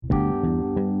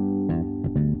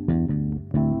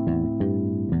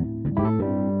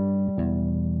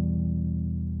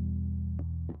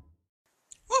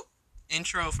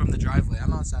intro from the driveway.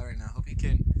 I'm outside right now. Hope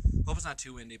it's not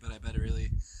too windy, but I bet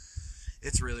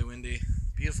it's really windy.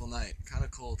 Beautiful night. Kind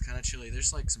of cold, kind of chilly.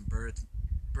 There's like some birds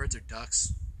or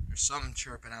ducks or something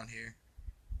chirping out here.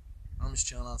 I'm just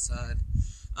chilling outside.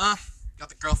 Got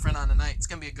the girlfriend on tonight. It's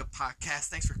gonna be a good podcast.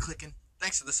 Thanks for clicking.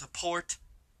 Thanks for the support.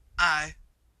 I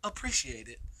appreciate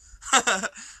it.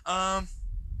 Yeah,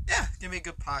 it's gonna be a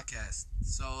good podcast.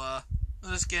 So,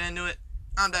 let's just get into it.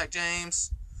 I'm Dak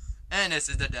James, and this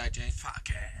is the Dak James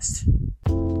Podcast.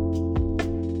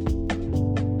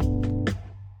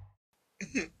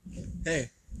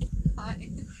 Hey. Hi.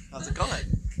 How's it going?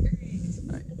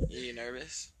 Great. Are you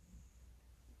nervous?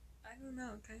 I don't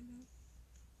know, kind of.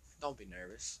 Don't be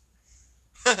nervous.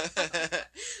 That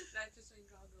just means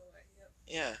I'll go away. Yep.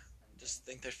 Yeah, just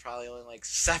think there's probably only like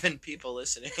 7 people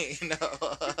listening.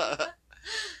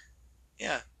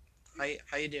 Yeah.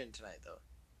 How you doing tonight, though?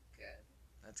 Good.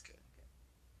 That's good.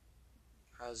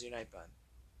 How's your night been?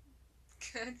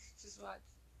 Good. Just watch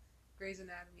Grey's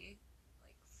Anatomy,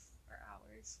 like, for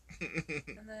hours.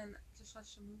 And then just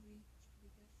watched a movie.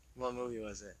 It's pretty What movie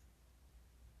was it?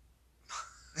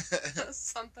 good.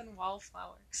 Something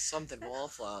Wallflower. Something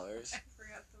Wallflowers. I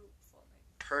forgot the full name.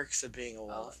 Perks of being a Oh,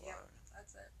 wallflower. yeah,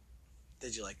 that's it.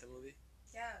 Did you like the movie?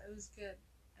 Yeah, it was good.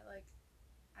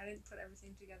 I didn't put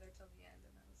everything together till the end,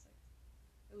 and I was like,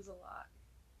 it was a lot.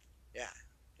 Yeah.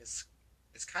 It's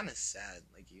kind of sad,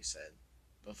 like you said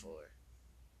before.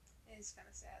 It is kind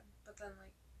of sad, but then,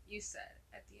 like you said,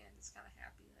 at the end, it's kind of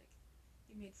happy. Like,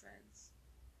 he made friends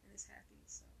and is happy,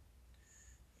 so.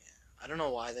 Yeah. I don't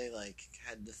know why they, like,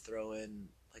 had to throw in,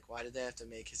 like, why did they have to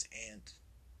make his aunt,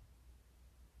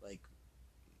 like,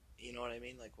 you know what I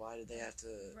mean? Like, why did they have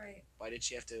to, Right. Why did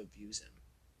she have to abuse him?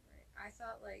 Right. I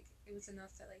thought, like, it was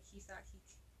enough that, like, he thought he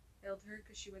killed her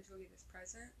because she went to go get his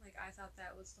present. Like, I thought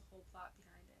that was the whole plot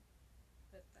behind it.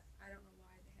 But I don't know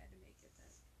why they had to make it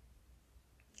that.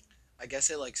 I guess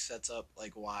it, like, sets up,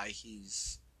 like, why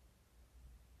he's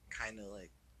kind of,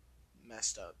 like,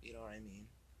 messed up, you know what I mean?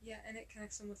 Yeah, and it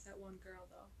connects him with that one girl,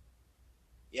 though.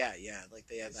 Yeah, like,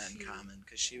 they have that in She- common,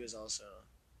 because she was also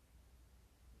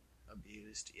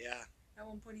abused, yeah. At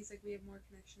one point, he's like, we have more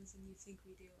connections than you think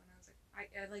we do. And I was like,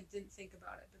 I like, didn't think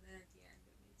about it, but then at the end,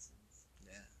 it made sense.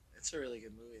 Yeah, it's a really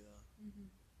good movie, though. Mm-hmm.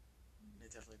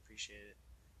 I definitely appreciate it.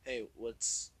 Hey,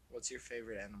 what's your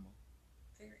favorite animal?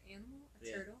 Favorite animal? A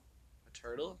Yeah. turtle? A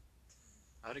turtle?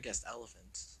 I would have guessed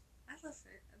elephants.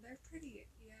 Elephant. They're pretty,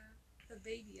 yeah. The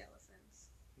baby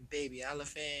elephants. Baby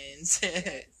elephants.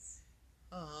 Yes.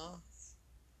 Aww.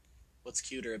 What's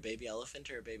cuter, a baby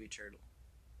elephant or a baby turtle?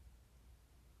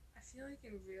 I feel like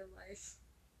in real life,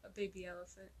 a baby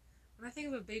elephant. When I think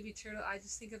of a baby turtle, I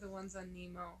just think of the ones on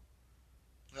Nemo.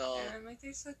 Oh, And I'm like,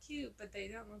 they're so cute, but they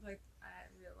don't look like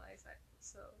in real life.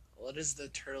 So what is the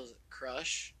turtle's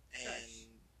Crush? And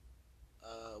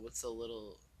Crush. What's the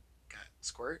little guy?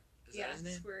 Squirt? Is yeah, that his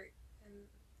name? Squirt, and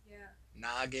yeah.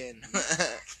 Noggin.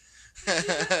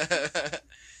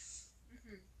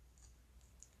 Mm-hmm.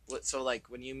 What? So, like,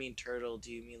 when you mean turtle,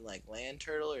 do you mean like land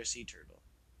turtle or sea turtle?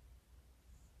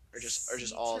 Or just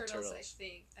Sea all turtles. turtles?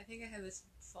 I think I have this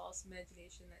false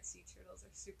imagination that sea turtles are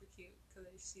super cute because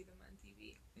I see them on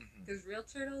TV. Mm-hmm. Because real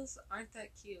turtles aren't that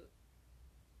cute.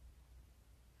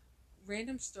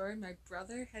 Random story: my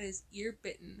brother had his ear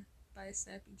bitten by a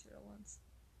snapping turtle once.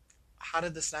 How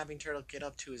did the snapping turtle get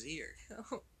up to his ear?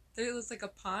 There was like a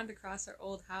pond across our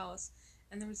old house,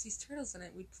 and there was these turtles in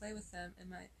it. We'd play with them, and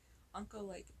my uncle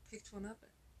like picked one up.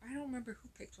 I don't remember who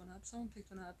picked one up. Someone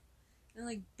picked one up, and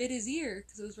like bit his ear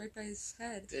because it was right by his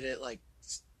head. Did it like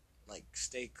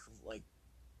stay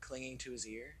clinging to his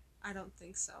ear? I don't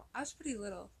think so. I was pretty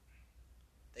little.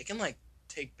 They can like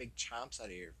take big chomps out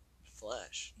of your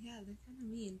flesh. Yeah, they're kind of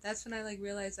mean. That's when I like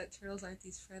realized that turtles aren't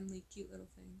these friendly, cute little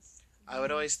things. I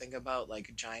would always think about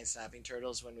like giant snapping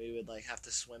turtles when we would like have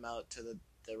to swim out to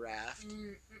the raft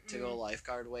to go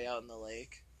lifeguard way out in the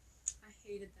lake. I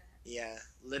hated that. Yeah,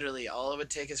 literally all it would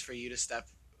take is for you to step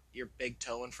your big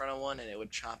toe in front of one and it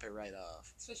would chomp it right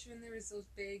off. Especially when there was those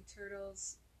big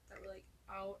turtles that were like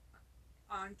out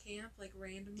on camp, like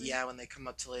randomly. Yeah, when they come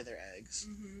up to lay their eggs.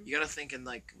 Mm-hmm. You gotta think in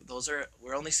like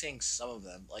we're only seeing some of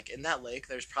them. Like in that lake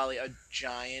there's probably a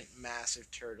giant massive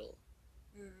turtle.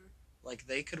 Mm. Like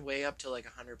they could weigh up to like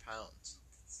 100 pounds.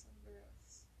 That's so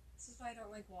gross. This is why I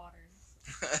don't like water.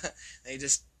 They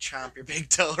just chomp your big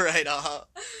toe right off.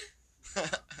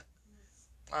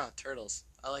 Turtles.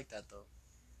 I like that though.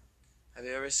 Have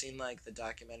you ever seen like the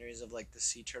documentaries of like the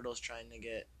sea turtles trying to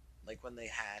get, like when they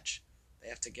hatch, they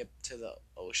have to get to the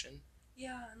ocean?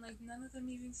 Yeah, and like none of them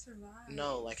even survive.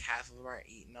 No, like half of them are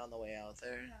eaten on the way out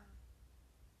there. Yeah.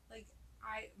 Like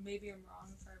Maybe I'm wrong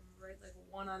if I remember right. Like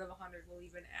 1 out of 100 will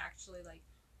even actually like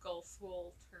go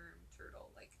full term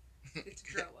turtle, like get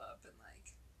to grow up and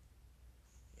like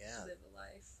live a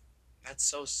life. That's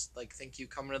so like think you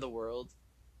come into the world,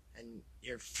 and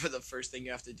for the first thing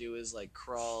you have to do is like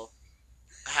crawl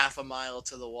half a mile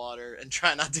to the water and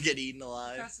try not to get eaten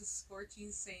alive. Across the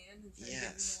scorching sand and try to get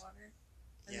in the water.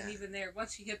 And then even there,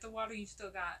 once you hit the water, you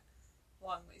still got a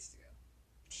long ways to go.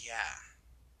 Yeah.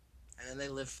 And then they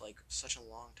live like such a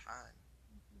long time.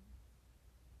 Mm-hmm.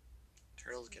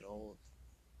 Turtles get old.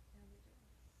 Yeah, they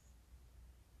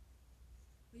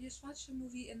do. We just watched a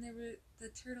movie and the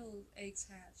turtle eggs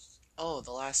hatched. Oh,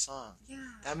 the last song.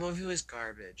 Yeah. That movie was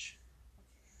garbage. Okay.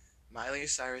 Miley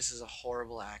Cyrus is a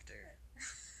horrible actor.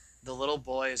 The little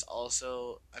boy is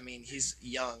also, I mean, he's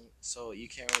young, so you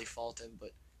can't really fault him, but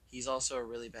he's also a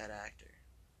really bad actor.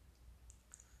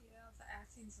 Yeah, the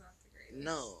acting's not the greatest.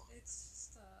 No. It's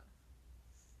just,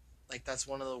 like, that's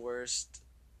one of the worst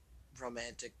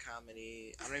romantic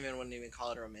comedy. I wouldn't even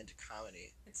call it a romantic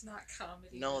comedy. It's not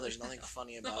comedy. No, there's nothing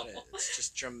funny about it. It's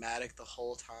just dramatic the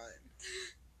whole time.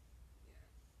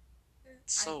 Yeah.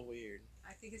 It's so weird.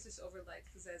 I think it's just overlooked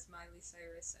because there's Miley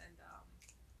Cyrus and,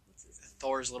 what's his name?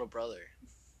 Thor's little brother.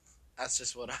 That's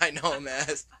just what I know him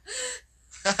as.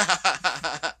 Sure.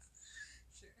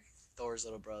 Thor's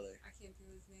little brother. I can't think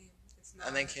of his name. It's not.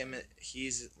 I think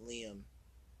he's Liam,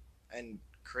 and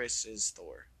Chris is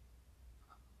Thor.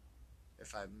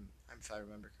 If I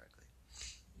remember correctly.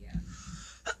 Yeah.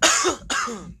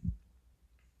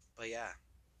 But yeah.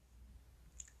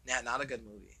 Yeah, not a good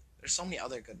movie. There's so many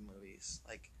other good movies,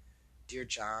 like Dear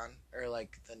John, or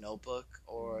like The Notebook,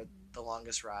 or The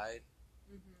Longest Ride.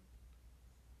 Mm-hmm.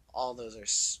 All those are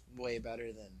way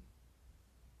better than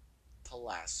the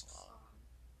last song.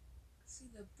 See,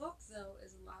 the book though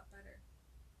is a lot better.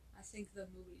 I think the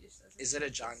movie just doesn't. Is it a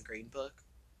John Green book?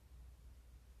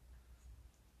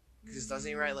 Because doesn't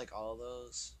he write like all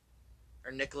those?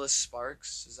 Or Nicholas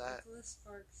Sparks? Is that? Nicholas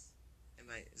Sparks.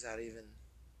 Is that even?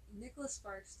 Nicholas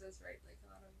Sparks does write like a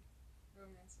lot of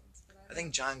romance ones, but I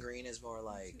think John Green is more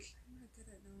like. I'm not good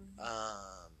at knowing.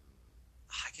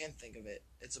 I can't think of it.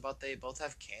 It's about they both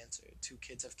have cancer. 2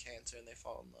 kids have cancer and they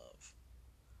fall in love.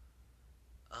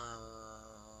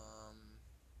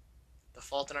 The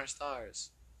Fault in Our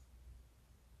Stars.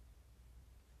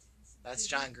 That's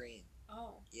John Green.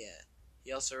 Oh. Yeah.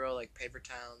 He also wrote like Paper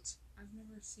Towns. I've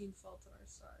never seen Fault in Our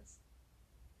Stars.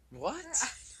 What?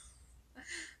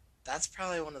 That's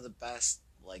probably one of the best,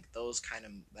 like those kind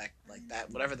of that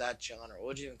whatever that genre. What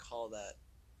would you even call that?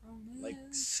 Oh man. Like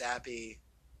sappy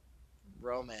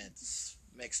romance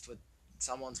mixed with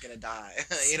someone's gonna die.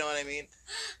 You know what I mean?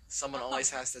 Someone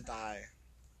always has to die.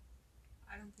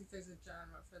 I don't think there's a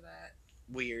genre for that.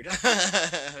 Weird.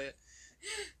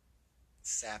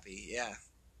 Sappy, yeah.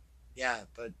 Yeah,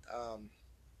 but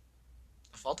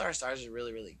Fault in Our Stars is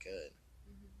really, really good.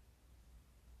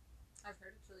 Mm-hmm. I've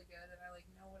heard it's really good, and I like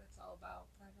know what it's all about,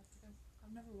 but I don't think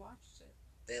I've never watched it.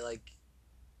 They like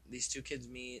these 2 kids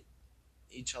meet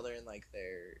each other in like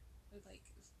their like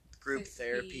group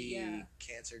therapy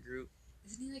cancer group.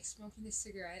 Isn't he like smoking a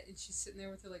cigarette and she's sitting there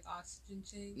with her like oxygen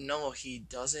tank? No, he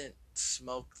doesn't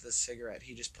smoke the cigarette.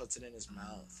 He just puts it in his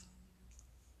mouth.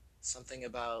 Something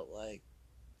about like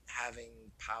having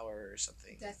power or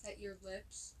something. Death at your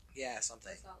lips. Yeah,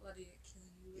 something. Without letting it kill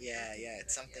you. Yeah,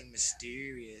 it's something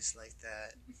mysterious like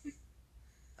that.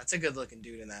 That's a good looking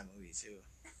dude in that movie too.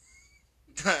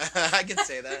 I can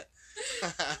say that.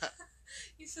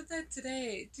 You said that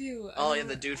today too. Oh yeah,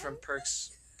 the dude from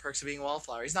Perks of Being a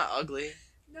Wallflower. He's not ugly.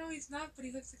 No, he's not, but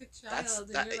he looks like a child,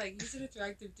 and you're like, he's an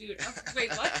attractive dude. Oh,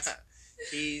 wait, what?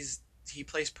 He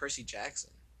plays Percy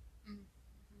Jackson. Mm-hmm.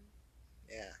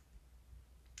 Yeah.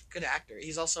 Good actor.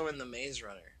 He's also in The Maze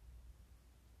Runner.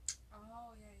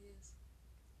 Oh, yeah, he is.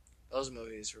 Those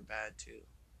movies were bad, too.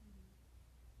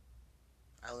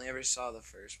 Mm-hmm. I only ever saw the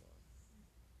first one.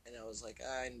 And I was like,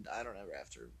 I don't ever have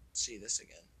to see this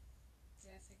again.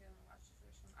 Yeah, I think I only watched the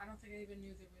first one. I don't think I even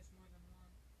knew there was more than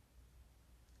one.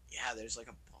 Yeah, there's like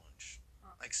a bunch.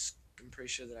 Huh. Like, I'm pretty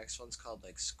sure the next one's called,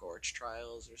 like, Scorch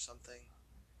Trials or something.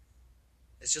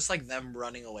 It's just like them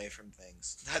running away from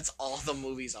things. That's all the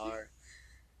movies are.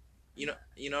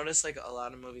 You notice like a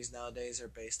lot of movies nowadays are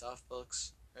based off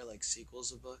books or like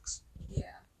sequels of books.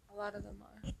 Yeah, a lot of them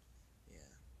are. Yeah,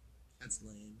 that's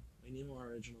lame. We need more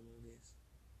original movies.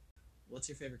 What's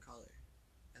your favorite color?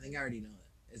 I think I already know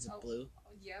it. Is it blue?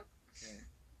 Oh, yep. Okay.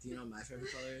 Do you know what my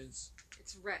favorite color is?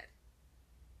 It's red.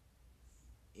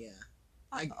 Yeah.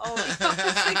 I was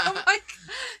like, oh my god,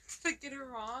 did I get it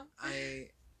wrong?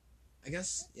 I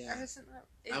guess, yeah.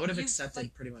 I would have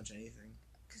accepted pretty much anything.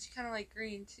 Because you kind of like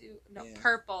green too. No, Yeah.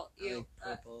 purple. I like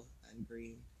purple and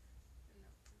green. No,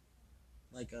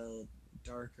 Like a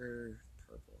darker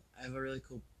purple. I have a really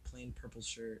cool plain purple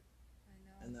shirt, I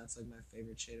know. and that's like my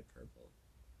favorite shade of purple.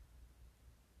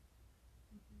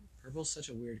 Mm-hmm. Purple's such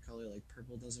a weird color. Like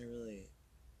purple doesn't really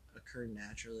occur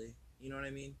naturally. You know what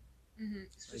I mean? Mm-hmm.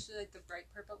 Especially like the bright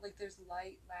purple. Like there's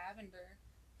light lavender.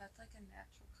 That's like a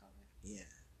natural color. Yeah.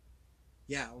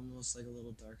 Yeah, almost like a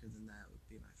little darker than that would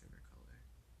be my favorite color.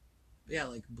 But yeah,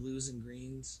 like blues and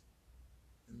greens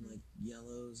and like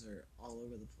yellows are all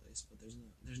over the place, but there's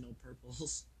no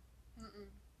purples. Mm-mm.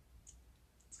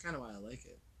 It's kind of why I like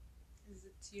it. Is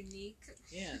it unique?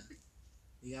 Yeah.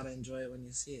 You gotta enjoy it when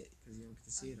you see it, because you don't get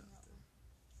to see it often.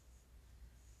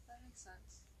 That makes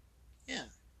sense. Yeah.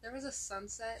 There was a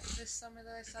sunset this summer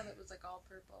that I saw that was like all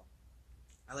purple.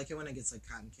 I like it when it gets like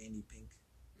cotton candy pink.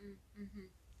 Mm-hmm.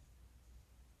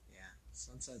 Yeah,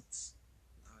 sunsets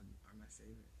are my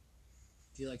favorite.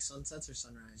 Do you like sunsets or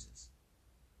sunrises?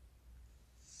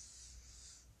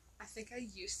 I think I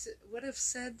would have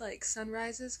said like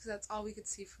sunrises because that's all we could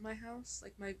see from my house.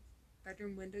 Like my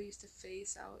bedroom window used to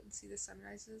face out and see the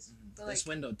sunrises. Mm-hmm. But this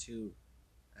window too.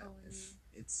 If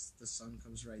it's the sun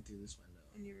comes right through this window.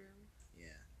 In your room.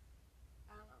 Yeah.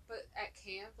 I don't know, but at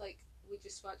camp, like we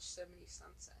just watched so many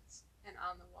sunsets and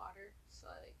on the water, so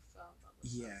I like fell in love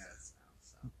with sunsets now.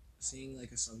 So seeing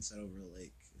like a sunset over a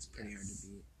lake is pretty hard to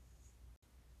beat.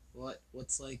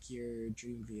 What's like your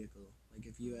dream vehicle? Like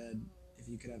if you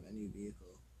could have any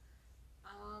vehicle.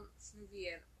 It's gonna be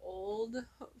an old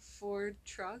Ford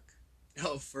truck.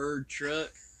 Oh, Ford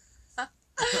truck.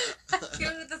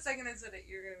 Give it the second I said it,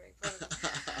 you're gonna make fun of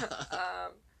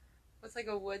me. With like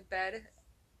a wood bed.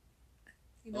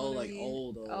 You know like I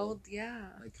mean? old,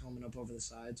 yeah. Like coming up over the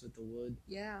sides with the wood.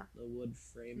 Yeah. The wood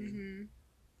framing. Mm-hmm.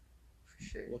 For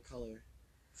sure. What color?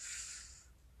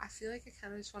 I feel like I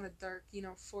kind of just want a dark,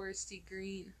 foresty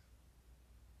green.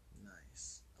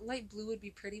 Nice. Light blue would be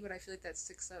pretty, but I feel like that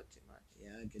sticks out too much.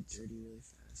 Yeah, I'd get dirty really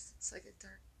fast. It's like a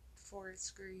dark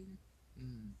forest green.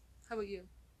 Mm. How about you?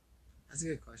 That's a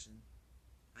good question.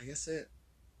 I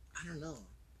don't know.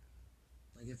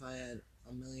 Like if I had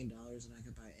 $1 million and I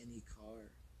could buy any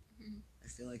car, I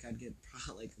feel like I'd get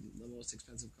probably like the most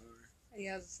expensive car.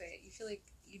 Yeah, I was gonna say, you feel like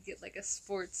you'd get like a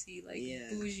sportsy, like Yeah.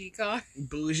 bougie car.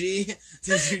 Bougie?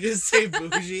 Did you just say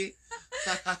bougie?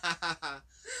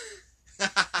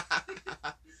 I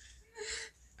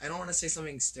don't want to say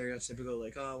something stereotypical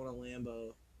like, oh, I want a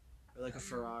Lambo or like a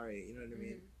Ferrari. You know what I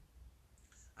mean?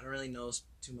 I don't really know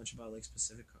too much about like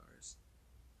specific cars.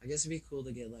 I guess it'd be cool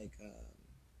to get like.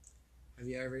 Have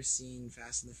you ever seen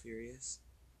Fast and the Furious?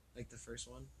 Like the first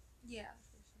one? Yeah.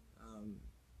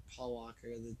 Paul Walker,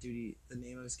 the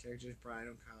name of his character is Brian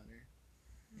O'Connor.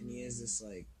 And he has this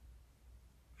like,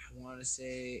 I want to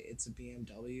say it's a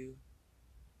BMW.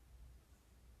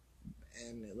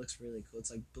 And it looks really cool.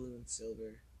 It's like blue and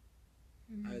silver.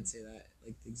 I would say that,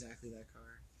 like exactly that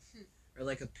car. Or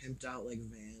like a pimped out like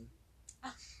van.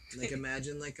 Like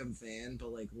imagine like a van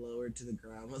but like lowered to the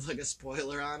ground with like a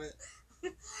spoiler on it.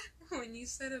 When you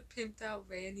said a pimped out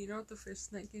van, you know what the first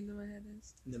thing that came to my head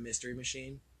is? The Mystery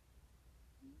Machine.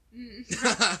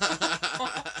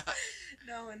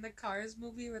 No, in the Cars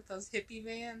movie with those hippie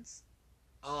vans.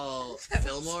 Oh,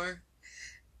 Fillmore?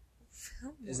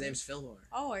 Fillmore? His name's Fillmore.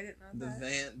 Oh, I didn't know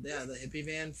that. The hippie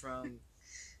van from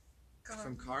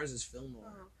Cars is Fillmore.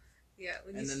 Oh. Yeah.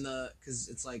 And then because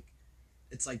it's like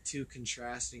two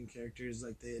contrasting characters,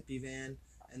 like the hippie van,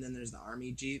 and then there's the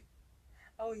army jeep.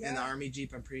 Oh yeah. And the army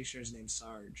jeep, I'm pretty sure his name's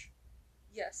Sarge.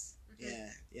 Yes.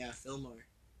 Mm-hmm. Yeah, Fillmore.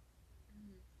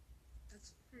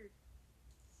 That's.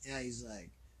 Yeah, he's like,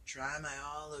 try my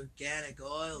all organic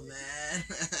oil, man.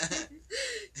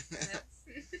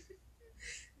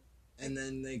 And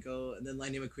then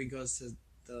Lightning McQueen goes to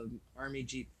the army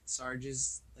jeep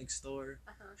Sarge's like store,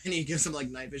 and he gives him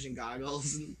like night vision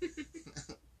goggles. And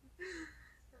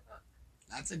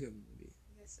that's a good movie.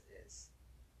 Yes, it is.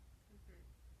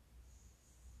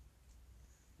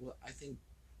 Well, I think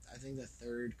the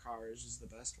third Cars is the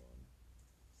best one.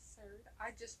 Third?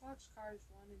 I just watched Cars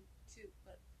 1 and 2,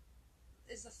 but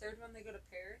is the third one they go to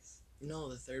Paris? No,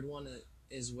 the third one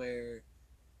is where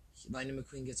Lightning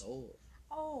McQueen gets old.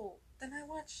 Oh, then I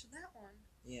watched that one.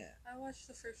 Yeah. I watched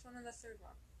the first one and the third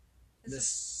one. The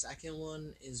second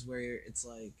one is where it's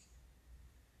like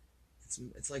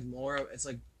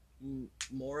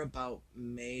more about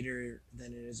Mater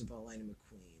than it is about Lightning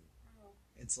McQueen. Oh.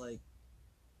 It's like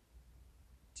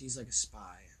he's like a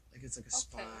spy. Like it's like a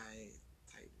spy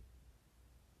type.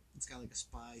 It's got like a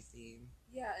spy theme.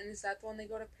 Yeah, and is that the one they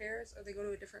go to Paris or they go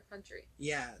to a different country?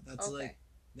 Yeah, that's like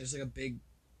there's like a big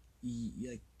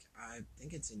like I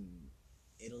think it's in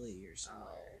Italy or somewhere.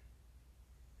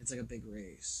 Oh. It's like a big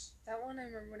race. That one, I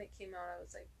remember when it came out, I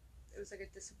was like, it was like a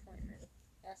disappointment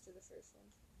after the first one.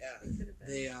 Yeah. It could have been.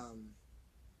 They,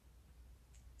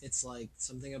 it's like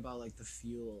something about like the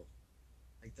fuel.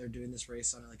 Like they're doing this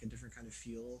race on like a different kind of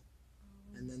fuel.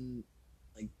 Oh. And then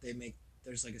like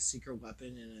there's like a secret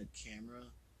weapon and a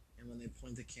camera. And when they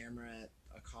point the camera at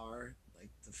a car,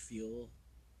 like the fuel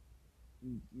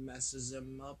messes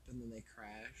them up and then they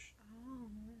crash. Oh.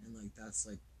 And like that's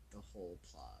like the whole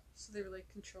plot. So they were like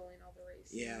controlling all the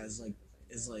races. Yeah,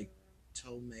 it's like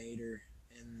Toe Mater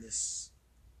and this,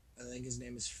 I think his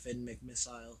name is Finn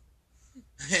McMissile.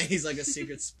 He's like a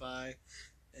secret spy,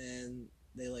 and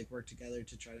they like work together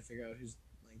to try to figure out who's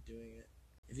like doing it.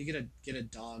 If you get a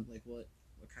dog, like what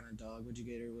kind of dog would you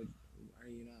get, or are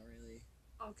you not really?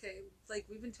 Okay, like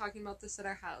we've been talking about this at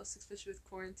our house, especially with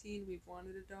quarantine. We've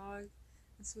wanted a dog,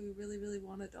 and so we really, really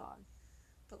want a dog.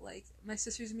 But like my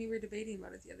sisters and me were debating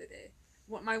about it the other day.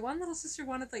 What my one little sister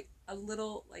wanted like a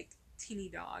little like teeny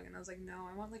dog, and I was like, no,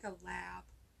 I want like a lab.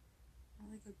 I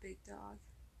want like a big dog.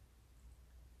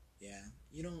 Yeah,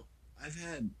 you don't. I've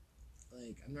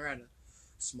never had a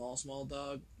small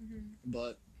dog,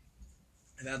 but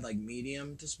I've had like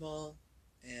medium to small,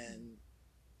 and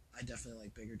I definitely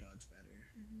like bigger dogs better.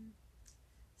 Mm-hmm.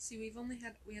 See, we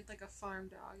had like a farm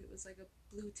dog. It was like a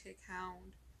blue tick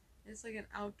hound. It's like an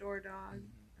outdoor dog,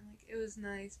 and like it was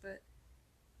nice, but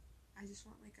I just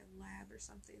want like a lab or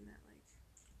something that like.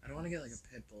 I don't want to get like a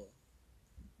pit bull.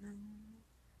 No,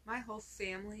 my whole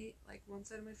family, like one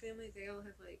side of my family, they all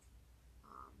have like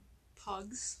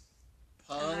pugs.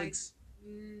 Pugs.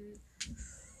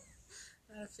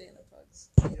 Not a fan of pugs.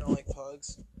 You don't like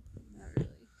pugs? Not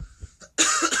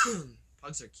really.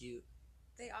 Pugs are cute.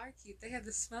 They are cute. They have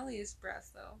the smelliest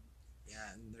breath, though.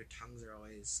 Yeah, and their tongues are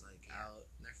always like out,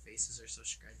 and their faces are so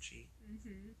scrunchy.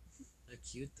 Mm-hmm. They're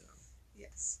cute though.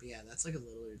 Yes. But yeah, that's like a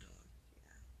littler dog.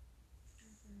 Yeah.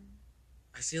 Mm-hmm.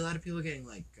 I see a lot of people getting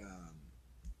like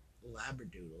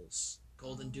labradoodles,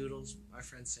 golden doodles. My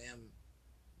friend Sam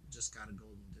just got a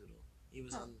golden doodle. He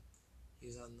was on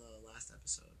the last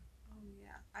episode. Oh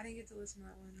yeah, I didn't get to listen to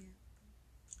that one yet.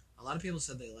 A lot of people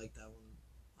said they liked that one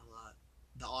a lot.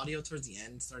 The audio towards the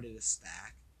end started to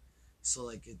stack, so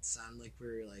like it sounded like we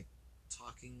were like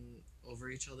talking over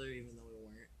each other even though we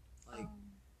weren't. Like,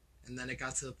 and then it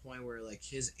got to the point where like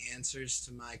his answers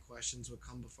to my questions would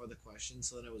come before the questions,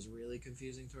 so then it was really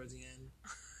confusing towards the end.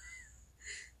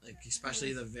 Like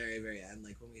especially the very very end,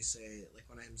 like when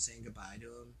I'm saying goodbye to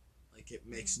him, like it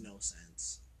makes no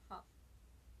sense. Huh.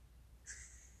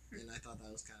 And I thought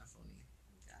that was kind of funny.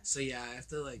 Okay. So yeah, I have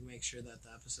to like make sure that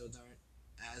the episodes aren't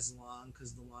as long,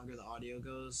 because the longer the audio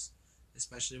goes,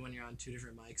 especially when you're on two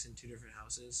different mics in two different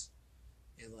houses,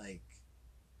 it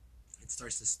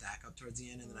starts to stack up towards the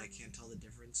end, and then I can't tell the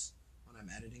difference when I'm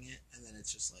editing it, and then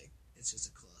it's just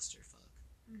a clusterfuck.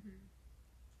 Mm-hmm.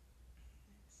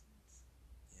 Makes sense.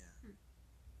 Yeah.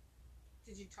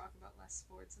 Did you talk about less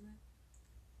sports in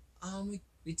it?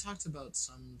 We talked about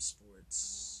some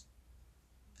sports.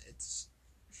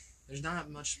 There's not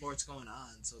much sports going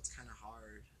on, so it's kind of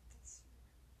hard.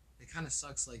 It kind of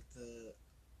sucks. Like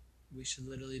we should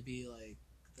literally be like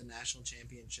the national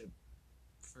championship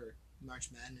for March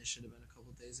Madness should have been a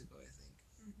couple days ago, I think.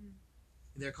 Mm-hmm.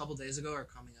 Either a couple days ago or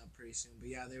coming up pretty soon. But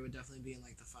yeah, they would definitely be in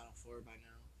like the Final Four by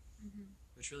now,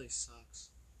 which really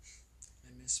sucks. I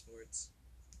miss sports.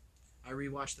 I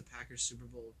rewatched the Packers Super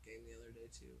Bowl game the other day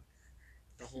too,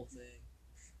 the whole thing.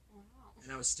 Wow.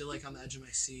 And I was still like on the edge of my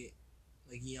seat,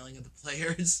 like yelling at the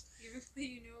players. Even though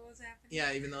you knew what was happening?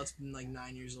 Yeah, even though it's been like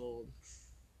 9 years old.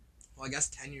 Well, I guess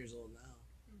 10 years old now.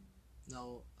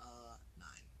 No,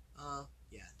 9.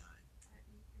 Yeah, 9.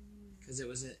 Because it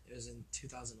was in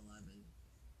 2011,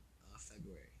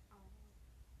 February. Oh.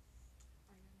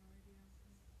 I got no idea.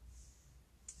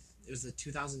 It was the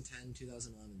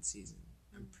 2010-2011 season.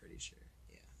 I'm pretty sure.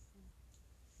 Yeah.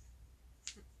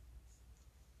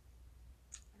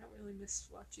 I don't really miss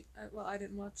watching. I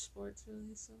didn't watch sports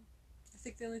really, so I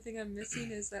think the only thing I'm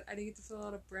missing is that I didn't get to fill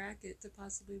out a bracket to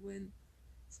possibly win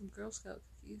some Girl Scout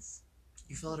cookies.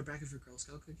 You fill out a bracket for Girl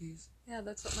Scout cookies? Yeah,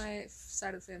 that's what my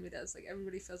side of the family does. Like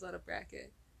everybody fills out a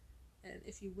bracket, and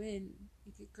if you win,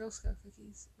 you get Girl Scout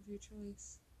cookies of your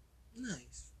choice.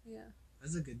 Nice. Yeah.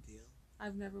 That's a good deal.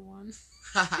 I've never won.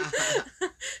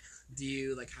 Do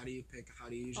you how do you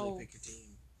usually pick your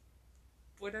team?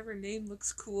 Whatever name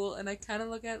looks cool, and I kind of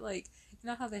look at you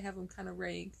know how they have them kind of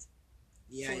ranked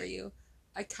for you.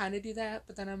 I kind of do that,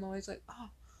 but then I'm always like, oh,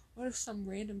 what if some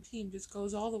random team just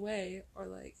goes all the way, or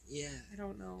I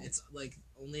don't know. It's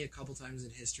only a couple times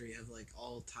in history have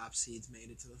all top seeds made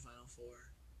it to the Final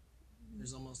Four.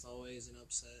 There's almost always an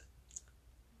upset.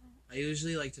 I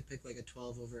usually like to pick like a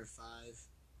 12 over a 5.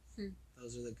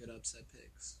 Those are the good upset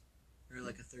picks. Or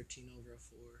like a 13 over a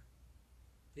 4.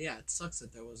 But yeah, it sucks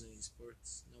that there wasn't any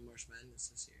sports. No March Madness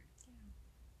this year.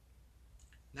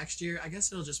 Next year, I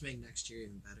guess it'll just make next year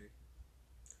even better.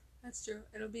 That's true.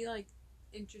 It'll be like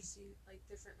interesting, like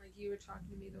different. Like you were talking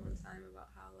to me the one time about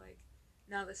how like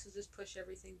now this will just push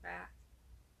everything back,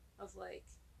 of like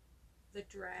the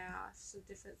drafts of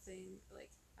different things.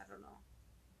 Like I don't know,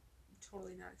 I'm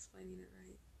totally not explaining it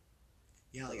right.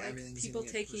 Yeah, but, like everything's people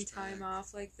gonna get taking pushed time back.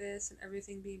 off like this and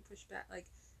everything being pushed back. Like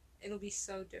it'll be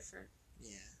so different.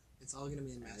 Yeah, it's all gonna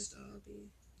be messed Everything will up.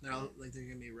 be. They're all like they're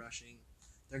gonna be rushing.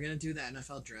 They're gonna do the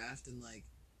NFL draft and like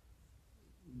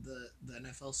the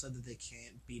NFL said that they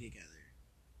can't be together.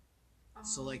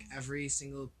 So like every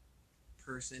single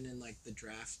person in like the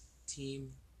draft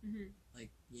team,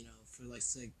 like for like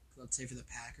say, let's say for the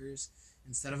Packers,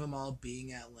 instead of them all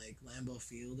being at like Lambeau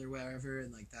Field or wherever,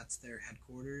 and like that's their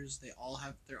headquarters, they're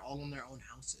all in their own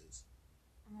houses.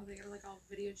 Oh, they gotta like all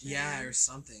video chat. Yeah, or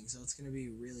something. So it's gonna be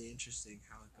really interesting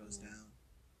how it goes down.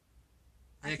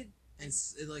 And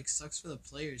it like sucks for the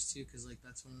players too, because like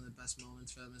that's one of the best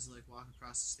moments for them is to, like walk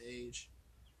across the stage.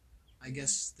 I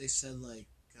guess they said like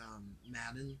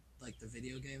Madden, like the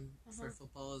video game for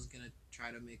football, is gonna try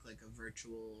to make like a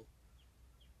virtual,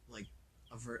 like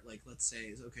let's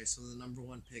say okay, so the number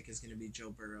 1 pick is gonna be Joe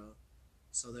Burrow,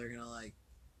 so they're gonna like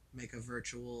make a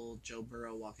virtual Joe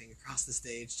Burrow walking across the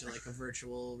stage to like a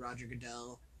virtual Roger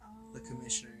Goodell, the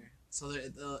commissioner. So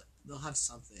they'll have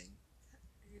something.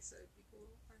 I guess that'd be cool.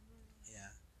 Yeah.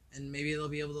 And maybe they'll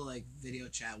be able to like video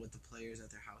chat with the players at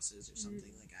their houses or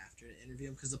something like after to interview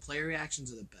them, because the player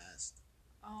reactions are the best.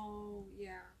 Oh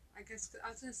yeah, I guess I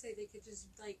was gonna say they could just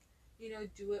like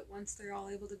do it once they're all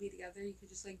able to be together. You could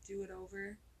just like do it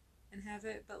over, and have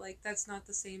it, but like that's not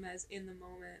the same as in the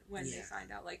moment when they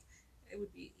find out. Like it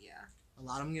would be A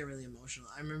lot of them get really emotional.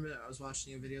 I remember I was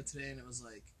watching a video today and it was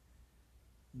like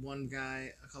one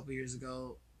guy a couple years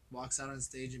ago walks out on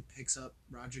stage and picks up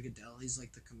Roger Goodell. He's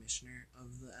like the commissioner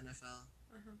of the NFL.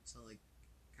 So like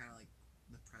kind of like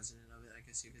the president of it, I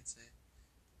guess you could say.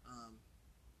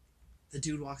 The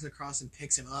dude walks across and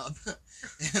picks him up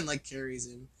and like carries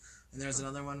him. And there's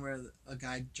another one where a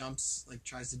guy jumps, like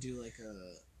tries to do like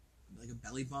a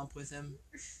belly bump with him,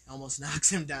 almost knocks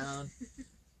him down.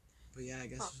 But yeah, I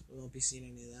guess we won't be seeing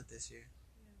any of that this year.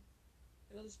 Yeah.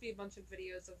 It'll just be a bunch of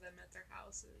videos of them at their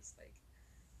houses, like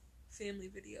family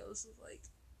videos of like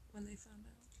when they found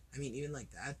out. I mean, even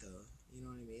like that though, you know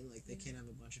what I mean? Like they can't have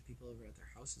a bunch of people over at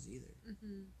their houses either.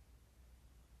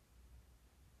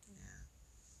 Yeah.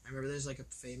 I remember there's like a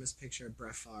famous picture of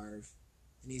Brett Favre,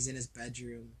 and he's in his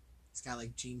bedroom. He's got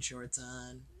like jean shorts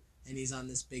on, and he's on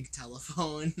this big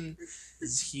telephone,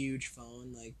 this huge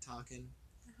phone, like talking.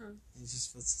 And it's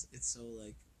so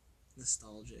like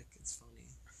nostalgic. It's funny.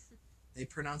 They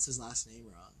pronounce his last name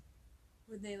wrong.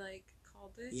 When they like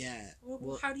called it. Yeah.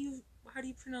 Well, how do you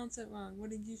pronounce it wrong?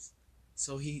 What did you?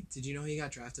 So did you know he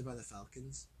got drafted by the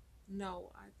Falcons?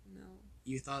 No, no.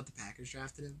 You thought the Packers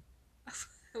drafted him?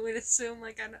 I would assume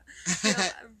like I know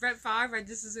Brett Favre. I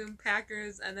just assumed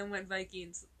Packers and then went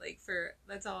Vikings. Like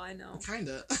that's all I know.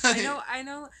 Kinda. I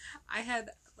know. I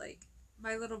had like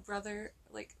my little brother,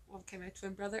 my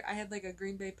twin brother. I had like a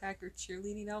Green Bay Packer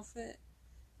cheerleading outfit,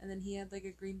 and then he had like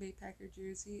a Green Bay Packer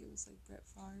jersey. It was like Brett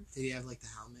Favre. Did he have like the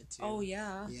helmet too? Oh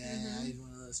yeah. Yeah, I had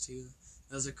one of those too.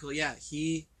 Those are cool. Yeah,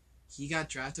 he got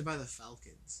drafted by the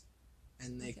Falcons,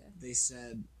 and they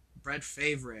said Brett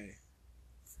Favre.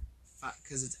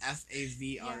 Because it's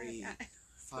Favre. Yeah.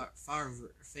 Favre.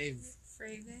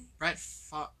 Brett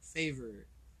Favre.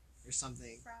 Or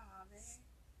something.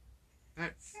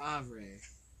 Brett Favre.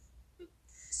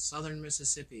 Southern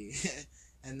Mississippi.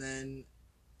 and then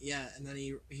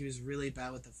he was really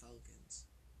bad with the Falcons.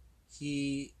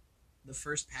 The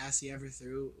first pass he ever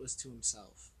threw was to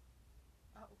himself.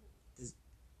 Oh.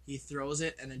 He throws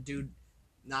it, and a dude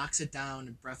knocks it down,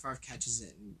 and Brett Favre catches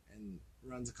it and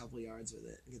runs a couple yards with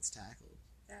it and gets tackled.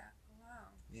 Yeah. Wow.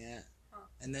 Yeah. Huh.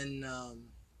 And then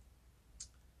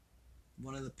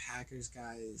one of the Packers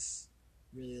guys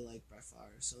really liked Brett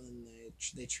Favre, so then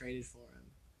they traded for him.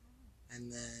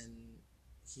 And then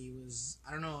he was,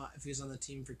 I don't know if he was on the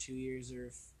team for 2 years or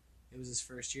if it was his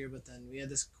first year, but then we had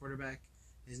this quarterback,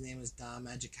 his name was Dom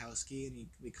Majkowski, and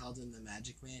we called him the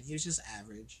Magic Man. He was just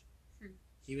average.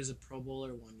 He was a Pro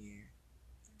Bowler 1 year,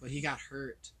 but he got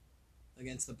hurt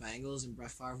against the Bengals, and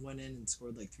Brett Favre went in and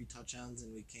scored like 3 touchdowns,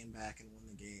 and we came back and won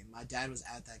the game. My dad was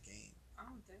at that game.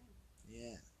 Oh, dang.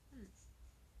 Yeah.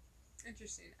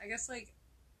 Interesting. I guess like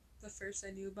the first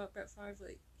I knew about Brett Favre,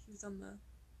 like he was on the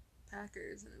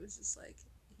Packers, and it was just like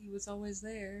he was always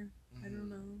there. I don't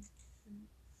know.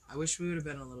 I wish we would have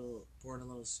been born a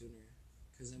little sooner,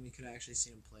 because then we could have actually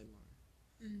seen him play more.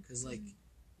 Because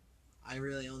I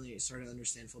really only started to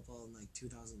understand football in like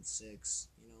 2006.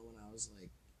 When I was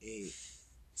like 8.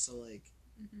 So like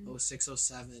 06,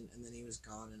 07, and then he was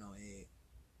gone in 08.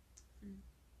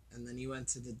 And then he went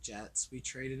to the Jets. We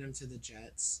traded him to the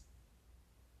Jets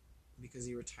because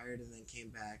he retired and then came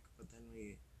back. But then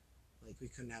we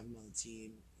couldn't have him on the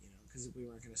team, because we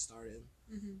weren't going to start him.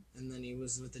 And then he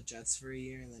was with the Jets for a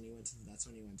year, and then that's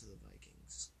when he went to the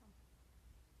Vikings.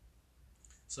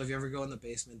 So if you ever go in the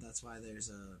basement, that's why there's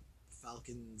a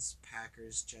Falcons,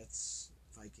 Packers, Jets,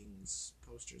 Vikings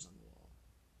posters on the wall.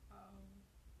 Oh,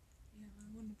 yeah, I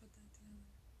wouldn't put that together.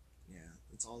 Yeah,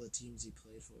 it's all the teams he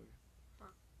played for.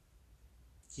 Huh.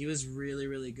 He was really,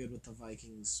 really good with the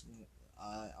Vikings.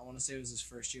 I want to say it was his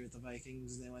first year with the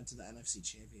Vikings. They went to the NFC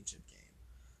Championship game.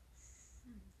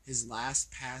 His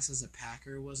last pass as a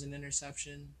Packer was an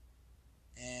interception,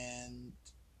 and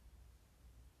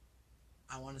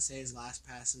I want to say his last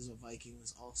pass as a Viking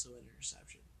was also an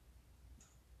interception.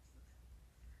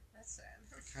 That's sad.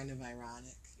 Kind of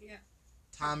ironic. Yeah.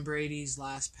 Tom Brady's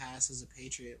last pass as a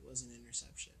Patriot was an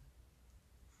interception.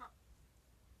 Huh.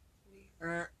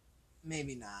 Or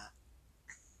maybe not.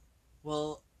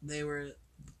 Well, they were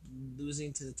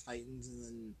losing to the Titans, and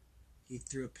then he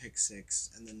threw a pick six,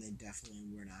 and then they definitely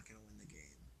were not going to win the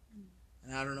game.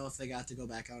 And I don't know if they got to go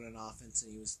back out on offense,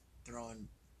 and he was throwing,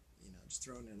 just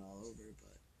throwing it all over,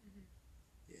 but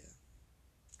yeah,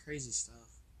 crazy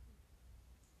stuff.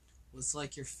 What's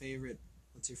your favorite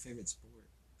sport?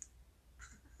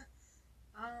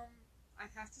 I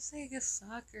have to say, I guess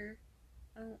soccer.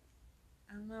 I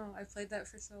don't know. I played that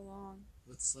for so long.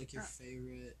 What's your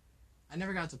favorite? I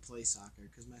never got to play soccer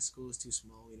because my school was too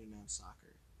small. We didn't have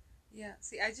soccer. Yeah.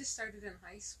 See, I just started in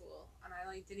high school, and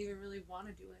I didn't even really want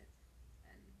to do it,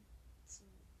 and so.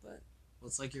 But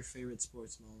what's your favorite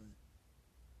sports moment?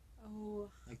 Oh.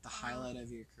 The highlight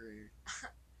of your career.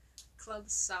 Club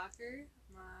soccer.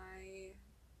 My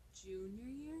junior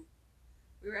year,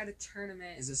 we were at a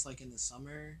tournament. Is this in the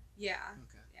summer? Yeah.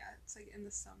 Okay. Yeah, it's in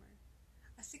the summer.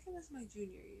 I think it was my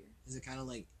junior year. Is it kind of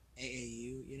like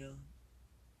AAU,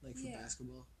 for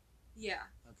basketball? Yeah.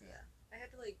 Okay. Yeah. I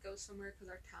had to go somewhere because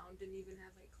our town didn't even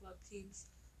have club teams,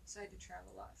 so I had to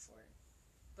travel a lot for it.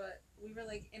 But we were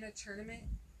in a tournament,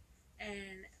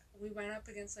 and we went up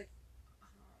against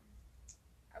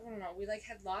I don't know. We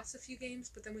had lost a few games,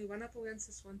 but then we went up against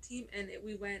this one team, and it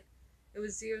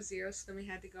was 0-0. So then we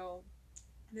had to go,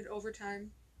 did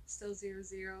overtime, still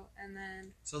 0-0, and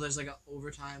then. So there's an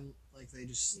overtime, they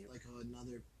just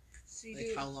another. So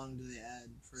how long do they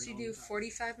add for? So you do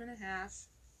 45 and a half.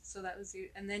 So that was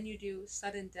and then you do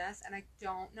sudden death, and I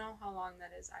don't know how long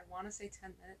that is. I want to say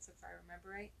 10 minutes if I remember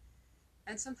right.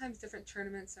 And sometimes different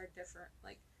tournaments are different.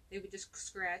 They would just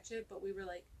scratch it, but we were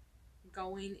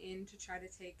going in to try to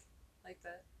take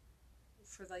the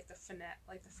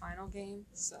final game.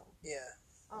 So yeah.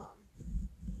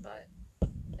 But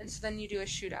and so then you do a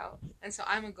shootout, and so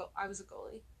I was a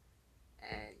goalie,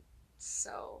 and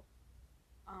so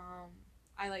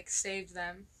I saved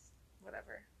them,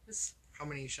 whatever. How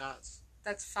many shots?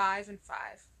 That's 5 and 5.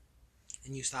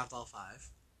 And you stopped all 5?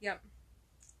 Yep.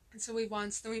 And so we won.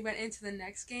 So then we went into the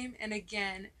next game, and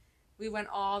again, we went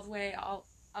all the way up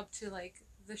to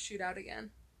the shootout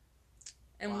again,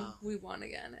 and wow. we won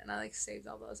again. And I saved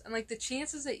all those. And the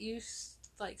chances that you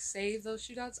save those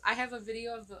shootouts, I have a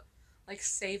video of the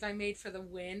save I made for the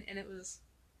win, and it was,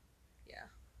 yeah,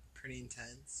 pretty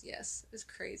intense. Yes, it was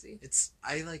crazy.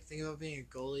 I think about being a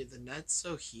goalie. The net's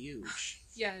so huge.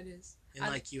 Yeah, it is.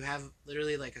 And you have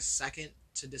literally a second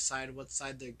to decide what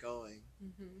side they're going.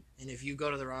 And if you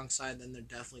go to the wrong side, then they're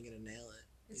definitely gonna nail it.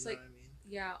 It's you know what I mean?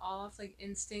 Yeah, all off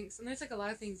instincts, and there's a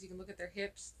lot of things you can look at their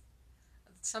hips.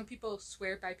 Some people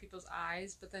swear by people's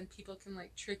eyes, but then people can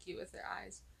trick you with their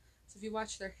eyes. So if you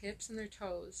watch their hips and their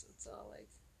toes, it's all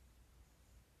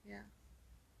yeah.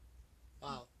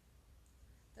 Wow.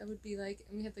 That would be and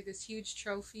we had this huge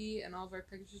trophy and all of our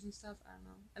pictures and stuff. I don't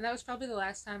know. And that was probably the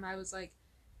last time I was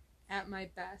at my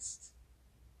best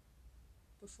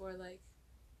before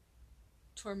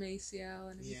tore my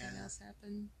ACL and everything else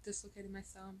happened. Dislocated my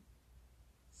thumb.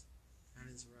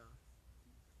 That is rough.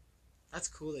 That's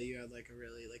cool that you had a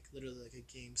really literally a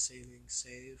game saving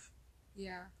save.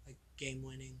 Yeah. Game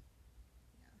winning.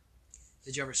 Yeah.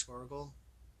 Did you ever score a goal?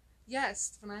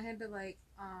 Yes, when I had to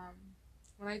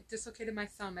when I dislocated my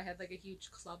thumb, I had a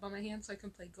huge club on my hand, so I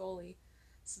couldn't play goalie.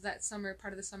 So that summer,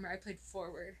 part of the summer, I played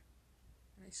forward,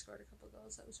 and I scored a couple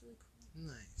goals. That was really cool.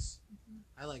 Nice.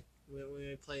 I when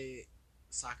we play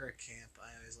soccer at camp,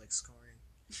 I always like scoring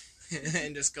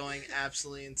and just going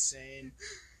absolutely insane.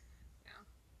 Yeah.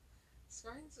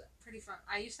 Scoring's pretty fun.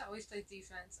 I used to always play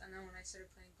defense, and then when I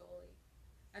started playing goalie,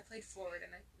 I played forward,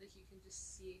 and like you can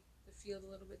just see the field a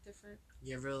little bit different.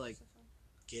 You ever like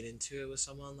get into it with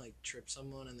someone, like trip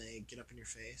someone, and they get up in your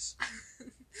face?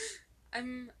 I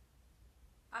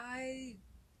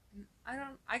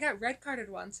got red carded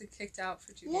once and kicked out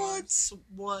for 2 games.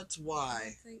 What?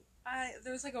 Why?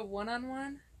 There was like a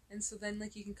 1-on-1, and so then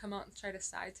like you can come out and try to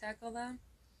side tackle them.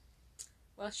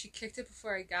 Well, she kicked it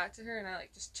before I got to her, and I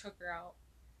like just took her out.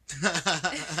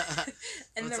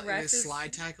 And the ref is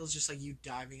slide tackles, just like you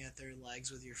diving at their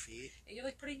legs with your feet. And you're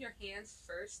like putting your hands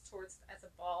first at the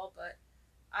ball, but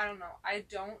I don't know. I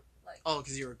don't like. Oh,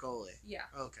 because you were a goalie. Yeah.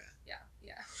 Okay. Yeah.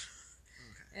 Okay.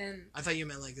 And I thought you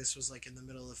meant like this was like in the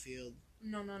middle of the field.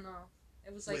 No.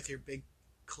 It was like with your big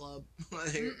club.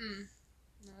 Mm-mm.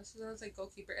 No, this was like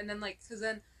goalkeeper, and then like because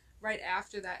then right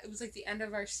after that, it was like the end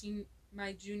of my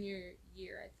junior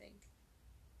year, I think.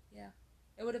 Yeah,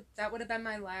 that would have been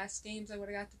my last games I would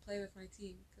have got to play with my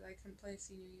team because I couldn't play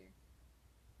senior year,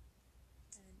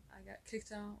 and I got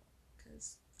kicked out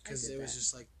because it was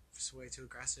just like way too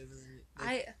aggressive. And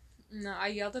then, I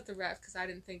yelled at the ref because I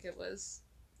didn't think it was.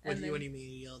 What do you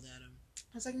mean you yelled at him?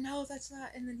 I was like, no, that's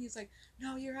not. And then he's like,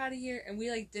 no, you're out of here. And we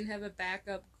like didn't have a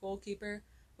backup goalkeeper.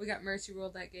 We got mercy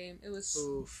ruled that game. It was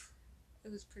oof.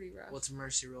 It was pretty rough. What's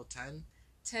mercy rule? 10?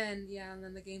 10, yeah, and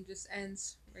then the game just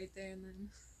ends right there, and then.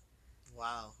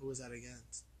 Wow, who was that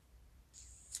against?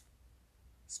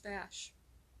 Spash.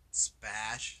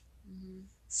 Spash. Mhm.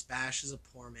 Spash is a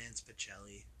poor man's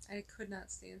Pacelli. I could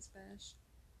not stand Spash.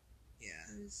 Yeah.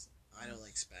 It was. I don't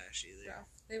like Spash either. Rough.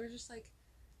 They were just like.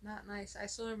 Not nice. I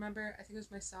still remember, I think it was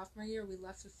my sophomore year, we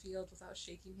left the field without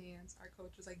shaking hands. Our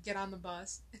coach was like, get on the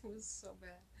bus. It was so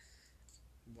bad.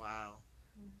 Wow.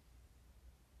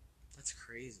 That's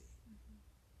crazy. Mm-hmm.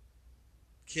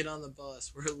 Get on the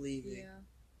bus. We're leaving. Yeah.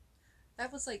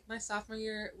 That was like my sophomore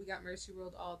year, we got mercy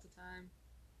ruled all the time.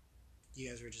 You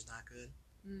guys were just not good?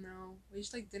 No. We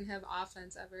just like didn't have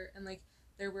offense ever. And like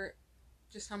there were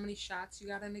just how many shots you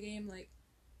got in a game. Like,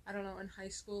 I don't know, in high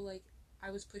school, like, I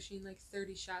was pushing like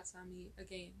 30 shots on me a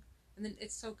game. And then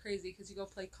it's so crazy because you go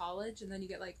play college and then you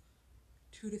get like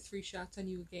 2 to 3 shots on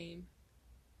you a game.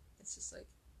 It's just like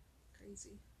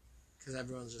crazy. Because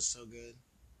everyone's just so good.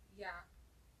 Yeah.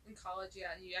 In college,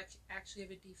 yeah, and you actually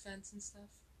have a defense and stuff.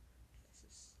 It's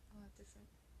just a lot different.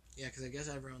 Yeah, because I guess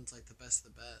everyone's like the best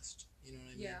of the best. You know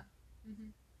what I mean? Yeah. Mm-hmm.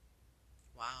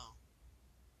 Wow.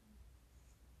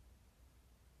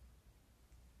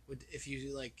 If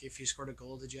you scored a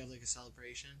goal, did you have like a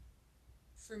celebration?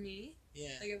 For me?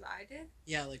 Yeah. Like if I did?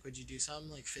 Yeah, like would you do something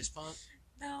like fist pump?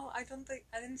 No, I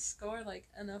didn't score like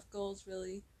enough goals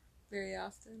really very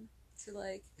often to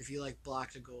like. If you like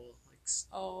blocked a goal, like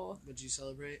would you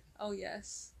celebrate? Oh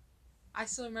yes, I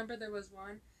still remember there was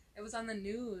one. It was on the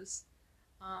news.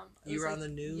 You were on the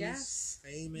news? Yes.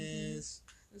 Famous.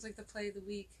 Mm-hmm. It was like the play of the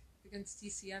week against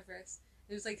DC Everest.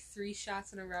 It was like 3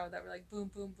 shots in a row that were like boom,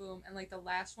 boom, boom. And like the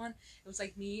last one, it was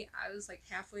like me. I was like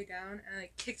halfway down and I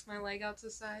kicked my leg out to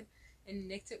the side and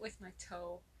nicked it with my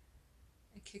toe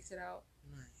and kicked it out.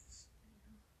 Nice.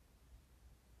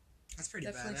 That's pretty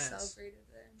Definitely badass. Celebrated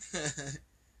there.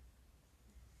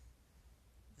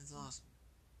 That's awesome.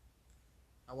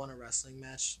 I won a wrestling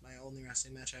match. My only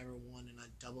wrestling match I ever won, and I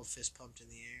double fist pumped in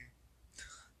the air.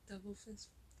 Double fist?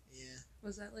 Yeah.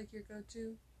 Was that like your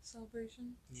go-to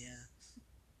celebration? Yeah.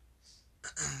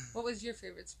 What was your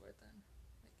favorite sport then?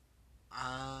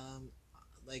 I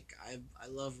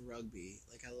love rugby.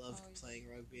 Like I loved yeah. playing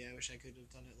rugby. I wish I could have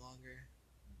done it longer.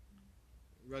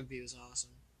 Mm-hmm. Rugby was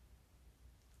awesome.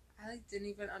 I like didn't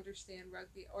even understand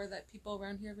rugby or that people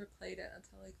around here ever played it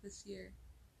until like this year.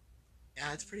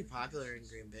 Yeah, it's pretty popular in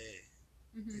Green Bay.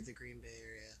 Mm-hmm. Like the Green Bay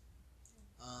area.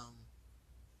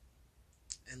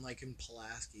 And like in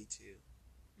Pulaski too.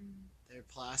 Mm-hmm. They're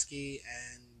Pulaski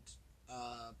and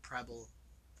Preble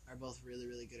are both really,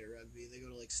 really good at rugby. They go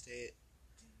to like state.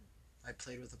 I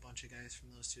played with a bunch of guys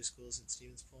from those 2 schools at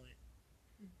Stevens Point.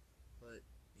 But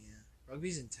yeah,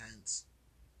 rugby's intense.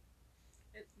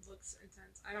 It looks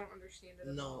intense. I don't understand it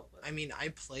at all. No, I mean I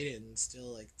played it and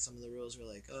still like some of the rules were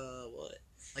like, what?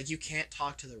 Like you can't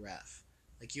talk to the ref.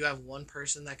 Like you have one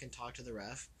person that can talk to the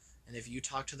ref, and if you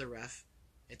talk to the ref,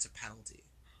 it's a penalty.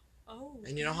 Oh.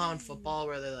 And you know how in football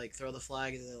where they like throw the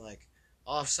flag and they're like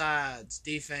offsides,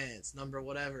 defense, number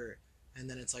whatever, and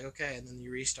then it's like okay, and then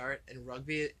you restart. In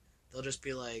rugby, they'll just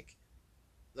be like,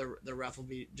 the ref will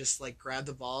be just like grab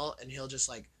the ball and he'll just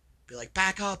like be like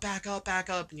back up,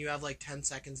 and you have like 10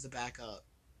 seconds to back up,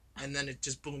 and then it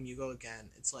just boom, you go again.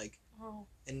 It's like Oh.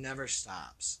 It never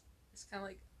stops. It's kind of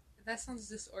like, that sounds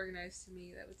disorganized to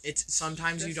me. That would. It's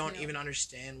sometimes you don't me out. even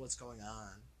understand what's going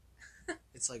on.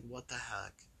 It's like, what the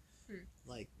heck?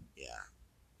 Like, yeah,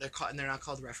 they're not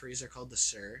called referees. They're called the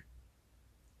sir.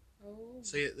 Oh.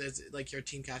 So there's like your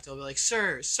team captain will be like,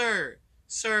 sir, sir,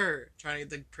 sir, trying to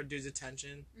get the dude's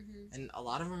attention, and a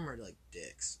lot of them are like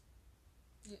dicks.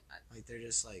 Yeah. Like they're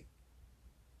just like,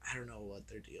 I don't know what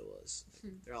their deal was.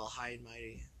 Like, they're all high and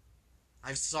mighty.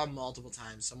 I've saw multiple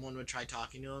times. Someone would try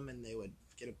talking to him, and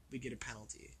we get a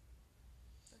penalty.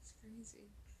 That's crazy.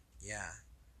 Yeah,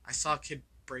 I saw a kid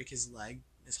break his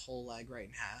whole leg right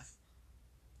in half.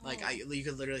 Like you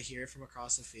could literally hear it from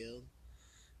across the field,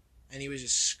 and he was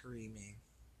just screaming.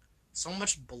 So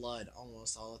much blood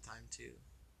almost all the time too.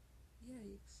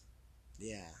 Yikes.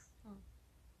 Yeah. Oh.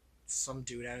 Some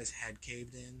dude had his head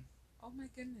caved in. Oh my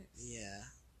goodness. Yeah,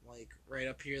 like right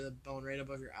up here, the bone right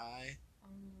above your eye. Oh.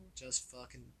 Just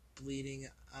fucking bleeding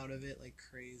out of it like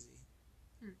crazy.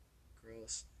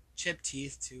 Gross. Chipped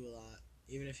teeth too a lot,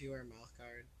 even if you wear a mouth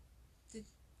guard.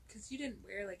 Because you didn't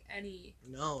wear like any.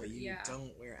 No, you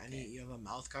don't wear any. Okay. You have a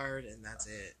mouth guard and that's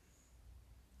it.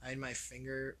 I had my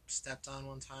finger stepped on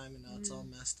one time and now it's all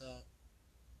messed up.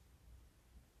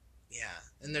 Yeah,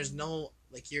 and there's no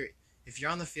like if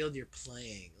you're on the field, you're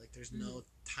playing. Like there's no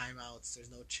timeouts. There's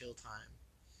no chill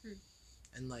time.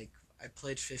 And like I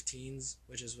played 15s,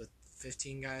 which is with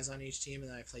 15 guys on each team, and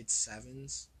then I played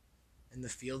 7s, and the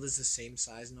field is the same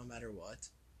size no matter what.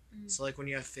 So like when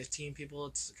you have 15 people,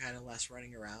 it's kind of less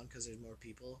running around because there's more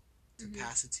people to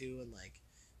pass it to, and like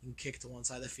you can kick to one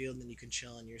side of the field and then you can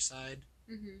chill on your side.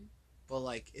 But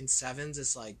like in 7s,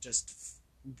 it's like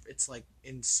it's like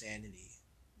insanity.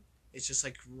 It's just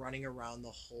like running around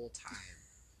the whole time.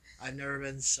 I've never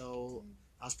been so.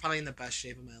 I was probably in the best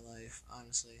shape of my life,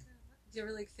 honestly. Do you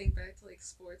ever like think back to like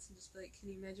sports and just be like, can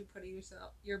you imagine putting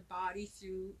your body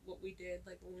through what we did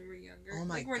like when we were younger? Oh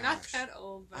my gosh. We're not that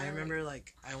old. But I remember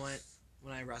like I went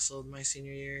when I wrestled my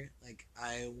senior year. Like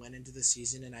I went into the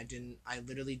season and I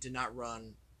literally did not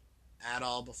run at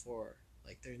all before.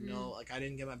 Like there's no like I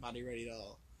didn't get my body ready at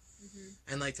all.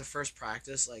 And like the first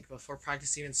practice, like before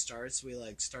practice even starts, we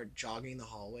like start jogging the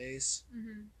hallways,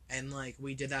 and like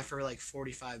we did that for like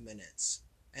 45 minutes.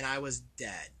 And I was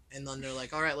dead. And then they're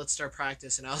like, all right, let's start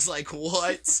practice. And I was like,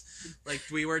 what? Like,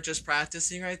 we were just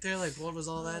practicing right there? Like, what was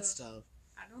all that stuff?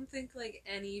 I don't think, like,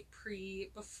 any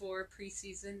before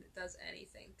preseason does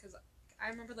anything. Because I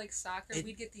remember, like, soccer,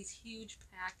 we'd get these huge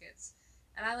packets.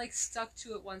 And I, like, stuck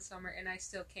to it one summer, and I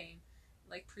still came,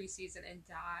 like, preseason and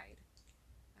died.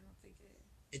 I don't think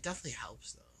it... It definitely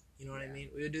helps, though. You know what I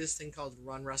mean? We would do this thing called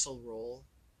run, wrestle, roll.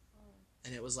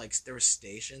 And it was like there were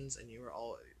stations, and we were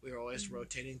always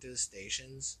rotating through the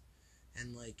stations,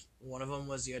 and like one of them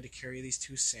was you had to carry these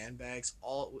 2 sandbags.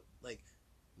 All like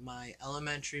my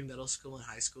elementary, middle school, and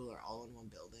high school are all in one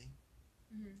building,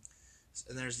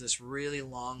 and there's this really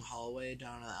long hallway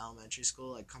down to the elementary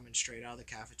school, like coming straight out of the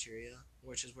cafeteria,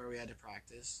 which is where we had to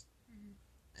practice,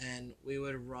 and we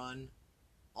would run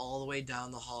all the way down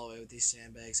the hallway with these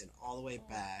sandbags and all the way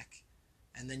back.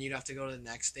 And then you'd have to go to the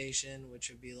next station, which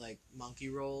would be like monkey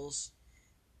rolls.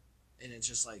 And it's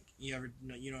just like, you know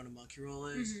what a monkey roll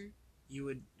is? You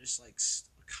would just like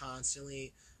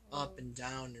constantly up and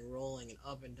down and rolling and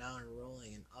up and down and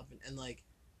rolling and up and like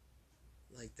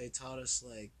they taught us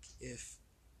like if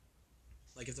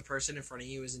the person in front of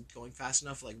you isn't going fast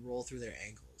enough, like roll through their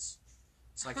ankles.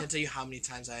 So I can't tell you how many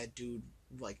times I had dude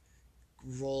like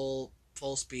roll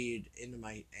full speed into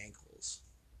my ankles.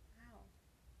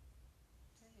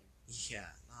 Yeah,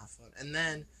 not fun. And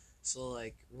then, so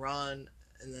like run,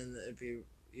 and then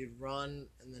you'd run,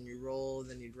 and then you roll,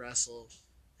 then you'd wrestle,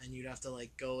 and you'd have to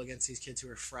like go against these kids who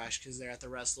are fresh because they're at the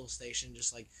wrestle station,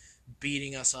 just like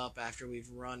beating us up after we've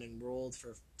run and rolled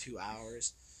for 2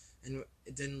 hours. And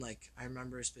it didn't like I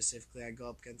remember specifically I go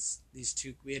up against these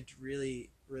 2. We had really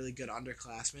really good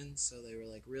underclassmen, so they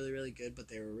were like really really good, but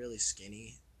they were really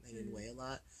skinny. They didn't weigh a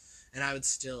lot, and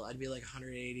I'd be like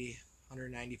 180,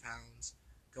 190 pounds.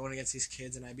 Going against these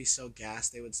kids, and I'd be so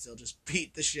gassed they would still just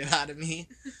beat the shit out of me.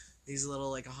 These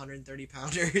little like 130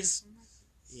 pounders.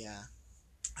 Yeah,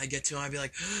 I get to them, I'd be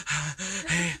like,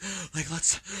 hey, like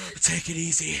let's take it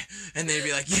easy, and they'd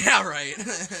be like, yeah, right, and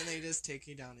they just take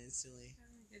me down instantly. Oh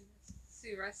my goodness.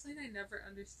 See, wrestling I never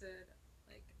understood.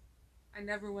 Like, I've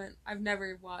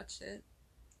never watched it,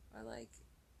 or like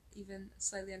even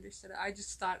slightly understood it. I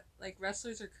just thought like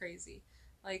wrestlers are crazy.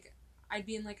 Like, I'd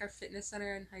be in, like, our fitness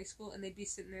center in high school, and they'd be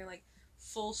sitting there, like,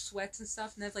 full sweats and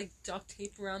stuff, and they have, like, duct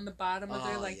tape around the bottom of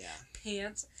their, like,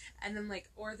 pants, and then, like,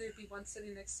 or there'd be one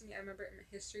sitting next to me, I remember in my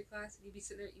history class, and he'd be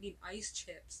sitting there eating ice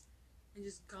chips, and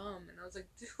just gum, and I was like,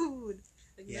 dude,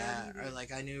 like Yeah, not or eating.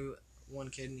 like I knew one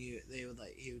kid and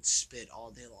he would spit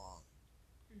all day long,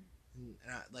 Mm.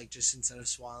 and like just instead of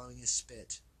swallowing his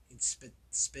spit, he'd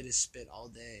spit his spit all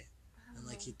day, and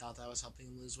like he thought that was helping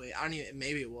him lose weight. I don't even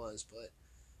maybe it was, but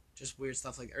just weird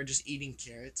stuff like or just eating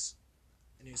carrots.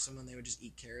 I knew someone they would just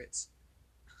eat carrots.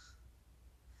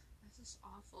 That's just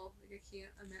awful. Like I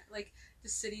can't imagine. Like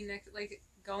just sitting next, like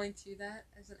going through that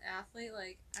as an athlete.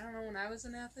 Like I don't know when I was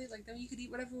an athlete. Like then you could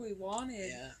eat whatever we wanted.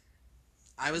 Yeah,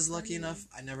 I was lucky Funny. enough.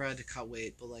 I never had to cut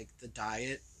weight, but like the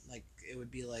diet, like it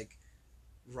would be like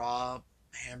raw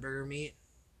hamburger meat.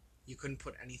 You couldn't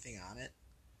put anything on it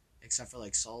except for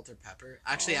like salt or pepper.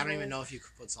 Actually, I don't even Oh. know if you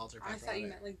could put salt or pepper I thought on you it.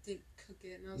 meant like didn't cook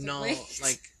it, and I was No, like, wait.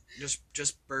 like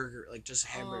just burger, like just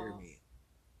hamburger Oh. meat.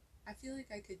 I feel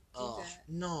like I could do Oh that.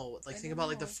 no! Like I think don't about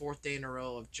like the know. 4th day in a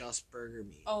row of just burger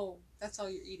meat. Oh, that's all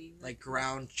you're eating. Like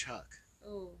ground chuck.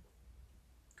 Oh,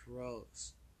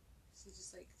 Gross. so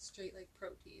just like straight like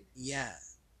protein. Yeah,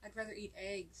 I'd rather eat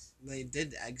eggs. they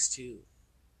did eggs too.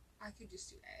 I could just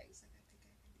do eggs. Like I think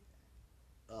I could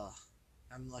do that. Ugh,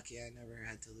 I'm lucky I never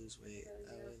had to lose weight. Yeah,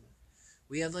 That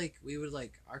yeah. we would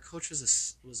like our coach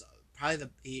was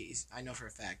probably I know for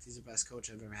a fact he's the best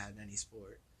coach I've ever had in any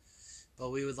sport. But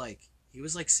we would like he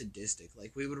was like sadistic.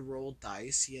 Like we would roll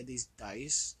dice. He had these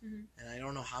dice, Mhm. and I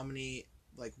don't know how many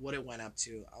like what it went up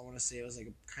to. I want to say it was like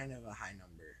a kind of a high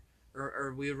number,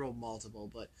 or we would roll multiple,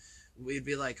 but we'd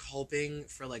be like hoping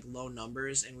for like low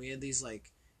numbers, and we had these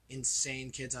like insane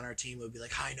kids on our team who would be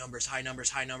like high numbers, high numbers,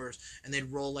 high numbers, and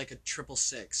they'd roll like a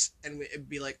 666, and it'd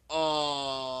be like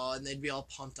oh, and they'd be all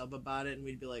pumped up about it, and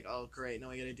we'd be like oh great, now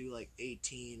we got to do like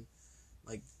 18,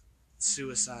 like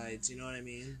suicides. You know what I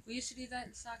mean? We used to do that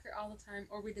in soccer all the time,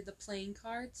 or we did the playing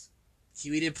cards.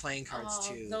 We did playing cards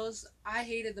too. Those I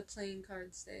hated the playing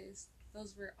cards days.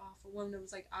 Those were awful. When it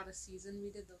was like out of season, we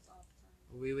did those all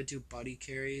the time. We would do buddy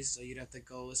carries, so you'd have to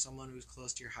go with someone who was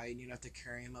close to your height, and you'd have to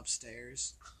carry him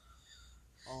upstairs.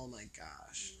 Oh my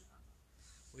gosh,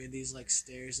 we had these like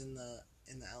stairs in the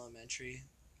elementary.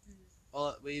 Mhm.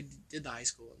 Well, we did the high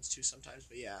school ones too sometimes,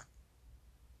 but yeah.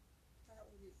 That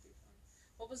would be pretty fun.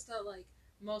 What was the like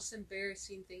most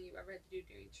embarrassing thing you ever had to do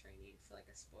during training for like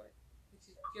a sport?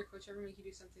 Did your coach ever make you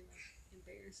do something like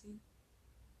embarrassing?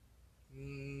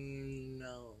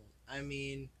 No, I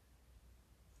mean,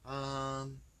 I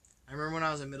remember when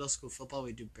I was in middle school football,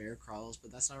 we'd do bear crawls,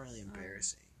 but that's not really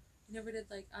embarrassing. You never did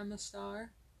like I'm a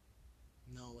star.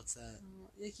 No, what's that?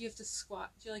 Like you have to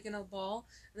squat. You're like in a ball,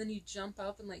 and then you jump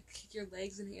up and like kick your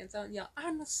legs and hands out and yell,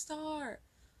 "I'm a star,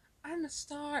 I'm a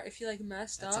star." If you like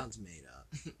messed That up, sounds made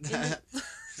up.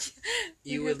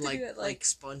 you You have would to do like it, like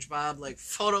SpongeBob, like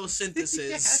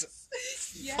photosynthesis.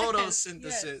 Yes.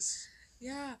 Photosynthesis. Yes.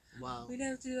 Yeah, Wow. we'd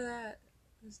have to do that.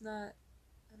 It's not.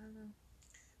 I don't know.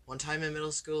 One time in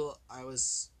middle school, I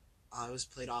was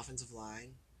played offensive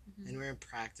line, Mhm. and we were in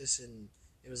practice, and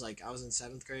it was like I was in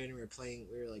 7th grade, and we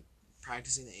were like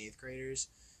practicing the 8th graders,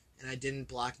 and I didn't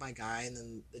block my guy, and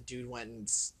then the dude went and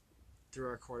threw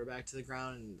our quarterback to the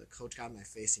ground, and the coach got in my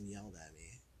face and yelled at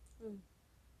me. Mm.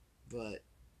 But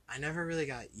I never really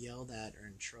got yelled at or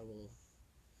in trouble.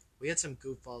 We had some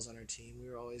goofballs on our team. We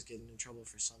were always getting in trouble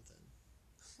for something.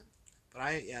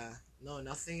 But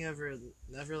nothing ever,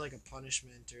 never like a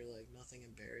punishment or like nothing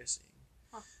embarrassing.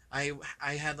 Huh.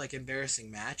 I had like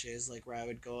embarrassing matches, like where I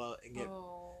would go out and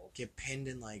get pinned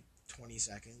in like 20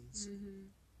 seconds. Mm-hmm.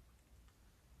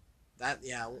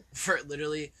 For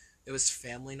literally, it was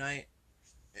family night,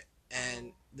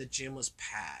 and the gym was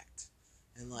packed,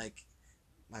 and like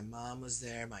my mom was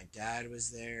there, my dad was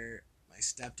there, my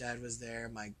stepdad was there,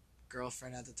 my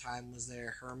girlfriend at the time was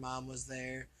there, her mom was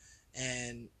there,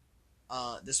 and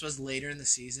this was later in the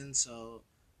season, so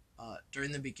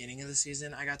during the beginning of the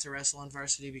season, I got to wrestle on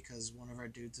varsity because one of our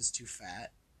dudes is too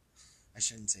fat. I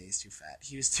shouldn't say he's too fat.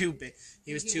 He was too big.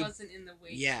 He wasn't in the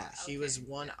weight. Yeah, he Okay. was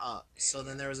one up. So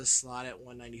then there was a slot at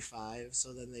 195.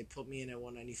 So then they put me in at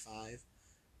 195,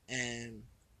 and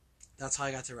that's how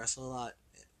I got to wrestle a lot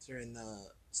during the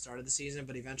start of the season.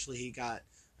 But eventually, he got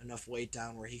enough weight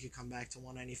down where he could come back to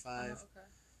 195. Oh, okay.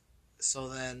 So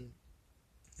then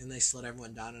they slid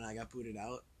everyone down, and I got booted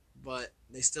out. But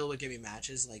they still would give me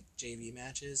matches, like JV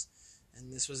matches,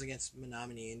 and this was against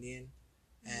Menominee Indian,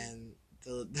 and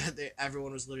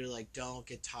everyone was literally like, "Don't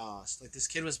get tossed." Like this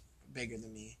kid was bigger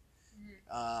than me.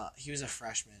 Mm-hmm. He was a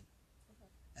freshman, Okay.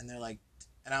 and they're like,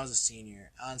 and I was a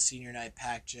senior. On senior night,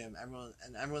 packed gym.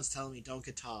 Everyone's telling me, "Don't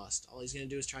get tossed. All he's gonna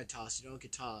do is try to toss you. Don't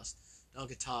get tossed. Don't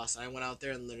get tossed." And I went out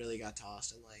there and literally got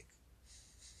tossed in like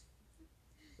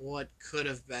what could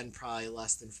have been probably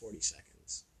less than 40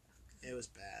 seconds. It was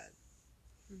bad.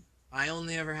 I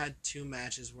only ever had 2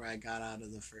 matches where I got out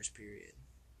of the first period.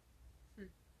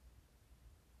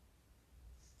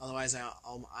 Otherwise,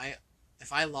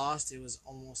 if I lost, it was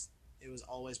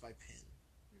always by pin.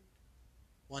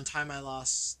 One time I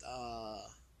lost,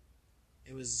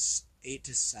 it was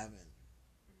 8-7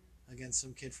 against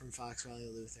some kid from Fox Valley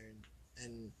Lutheran,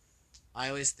 and I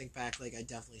always think back like I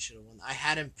definitely should have won. I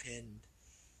had him pinned,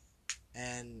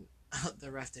 and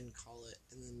the ref didn't call it,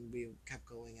 and then we kept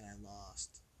going, and I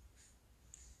lost.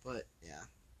 But yeah,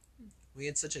 we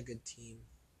had such a good team.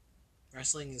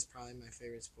 Wrestling is probably my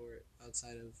favorite sport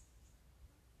outside of,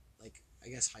 like, I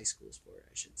guess high school sport,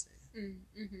 I should say.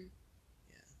 Mm-hmm.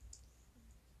 Yeah.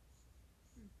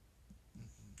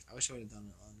 I wish I would have done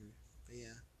it longer, but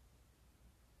yeah,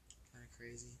 kind of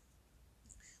crazy.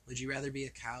 Would you rather be a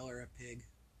cow or a pig?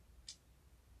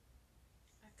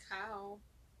 A cow.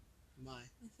 Why?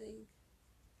 I think.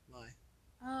 Why?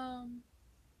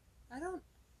 I don't.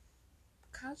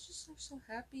 Cows just are so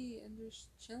happy and just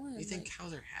chilling. You think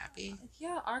cows are happy?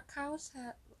 Yeah, our cows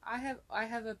have. I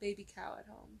have a baby cow at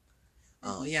home.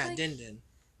 Oh yeah, like, Din Din.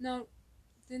 No,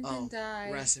 Din Din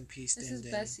died. Rest in peace, Din Din. This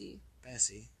is Bessie.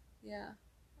 Bessie. Yeah,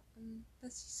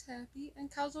 Bessie's happy,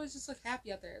 and cows always just look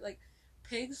happy out there. Like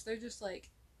pigs, they're just like.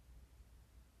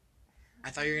 I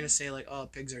thought you were gonna say like, oh,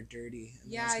 pigs are dirty.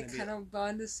 And yeah, I kind of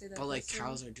wanted to say that. But like,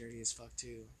 cows are dirty as fuck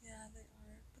too. Yeah, they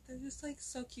are. But they're just like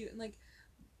so cute, and like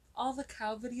all the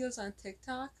cow videos on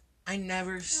TikTok. I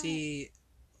never see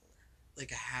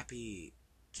like a happy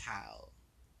cow.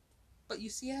 But you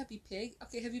see a happy pig?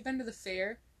 Okay, have you been to the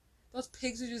fair? Those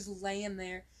pigs are just laying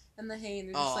there in the hay and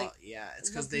they're just like... yeah, it's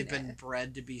because they've been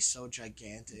bred to be so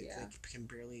gigantic. Yeah. They can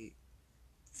barely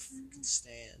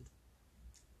stand.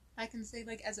 I can say,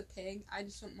 like, as a pig, I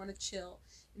just wouldn't want to chill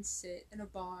and sit in a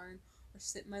barn or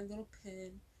sit in my little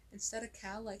pen. Instead of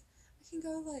cow, like, I can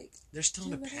go, like... They're still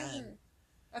in a pen.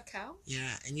 A cow?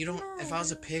 Yeah, and you don't... No, if I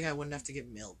was a pig, I wouldn't have to get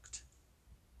milked.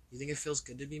 You think it feels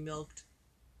good to be milked?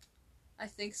 I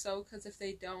think so, because if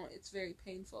they don't, it's very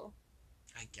painful.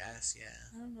 I guess, yeah.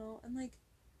 I don't know. And, like,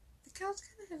 the cows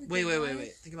kind of have a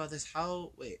Wait. Think about this.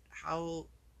 How,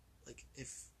 like,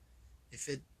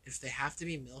 if they have to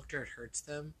be milked or it hurts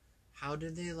them, how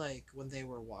did they, like, when they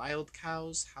were wild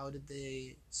cows, how did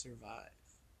they survive?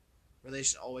 Were they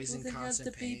just always in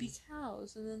constant pain? They had the baby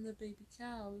cows, and then the baby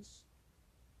cows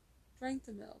drank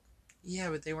the milk. Yeah,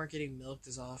 but they weren't getting milked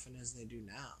as often as they do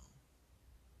now.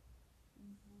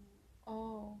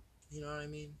 Oh. You know what I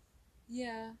mean?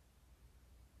 Yeah.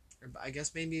 Or I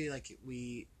guess maybe, like,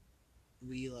 we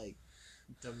like,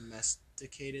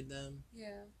 domesticated them.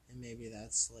 Yeah. And maybe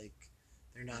that's, like,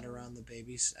 they're not around the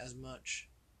babies as much.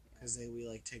 Because we,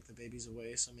 like, take the babies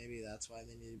away, so maybe that's why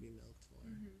they need to be milked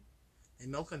more. Mm-hmm. They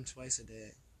milk them twice a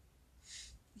day.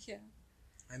 Yeah.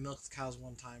 I milked cows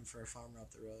one time for a farmer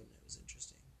up the road, and it was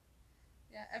interesting.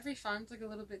 Yeah, every farm's, like, a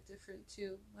little bit different,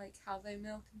 too. Like, how they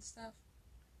milk and stuff.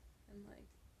 And, like...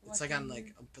 It's like on,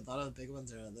 like, a lot of the big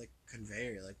ones are on the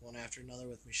conveyor, like, one after another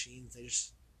with machines. They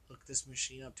just hook this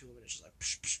machine up to them, and it's just like...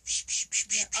 Psh, psh, psh, psh, psh,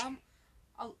 psh.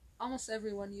 Yeah, almost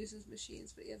everyone uses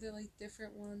machines, but yeah, they're, like,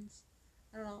 different ones.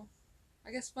 I don't know.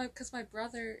 I guess because my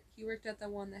brother, he worked at the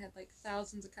one that had, like,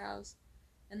 thousands of cows.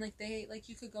 And, like,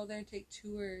 you could go there and take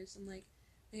tours, and, like,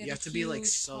 they had you have to be, like,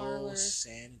 so parlor.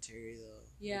 sanitary, though.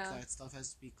 Yeah. Like, that stuff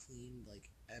has to be cleaned, like,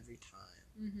 every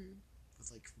time. Mm-hmm.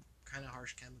 With, like, kind of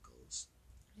harsh chemicals.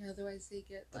 Yeah, otherwise they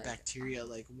get, the bacteria,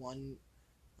 like,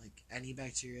 any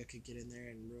bacteria could get in there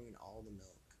and ruin all the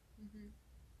milk. Mm-hmm.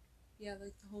 Yeah,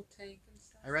 like, the whole tank and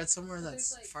stuff. I read somewhere that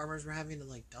farmers were having to,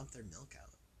 like, dump their milk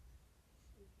out.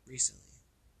 Recently.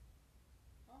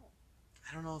 Oh.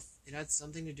 I don't know if it had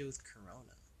something to do with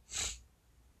Corona.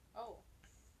 Oh.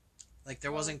 Like,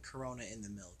 there wasn't Corona in the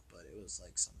milk, but it was,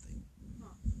 like, something.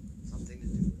 Huh. Something to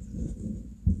do with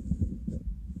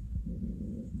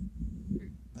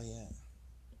it. But, yeah.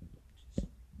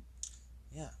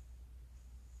 Yeah.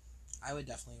 I would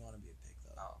definitely want to be a pig,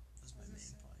 though. Oh. That's my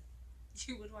main point.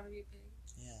 You would want to be a pig?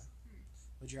 Yeah.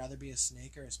 Would you rather be a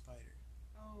snake or a spider?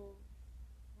 Oh.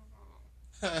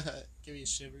 Give me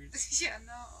shivers. Yeah,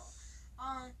 no.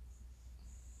 I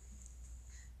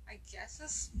guess a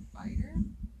spider?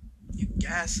 You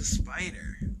guess a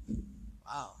spider?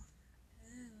 Wow.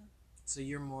 Yeah. So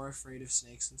you're more afraid of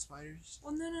snakes than spiders?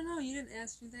 Well, no. You didn't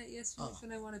ask me that. You asked me which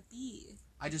one I want to be.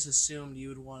 I just assumed you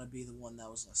would want to be the one that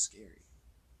was less scary.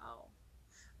 Oh.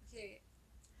 Okay.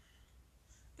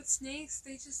 But snakes,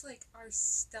 they just, like, are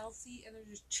stealthy, and they're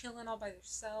just chilling all by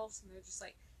themselves, and they're just,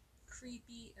 like,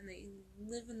 creepy, and they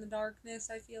live in the darkness,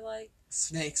 I feel like.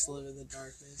 Snakes live in the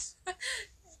darkness.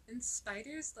 And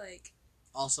spiders, like...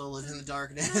 also live in the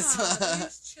darkness. Yeah, they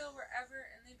just chill wherever,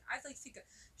 and I like think of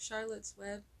Charlotte's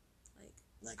Web,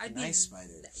 Like I'd nice be,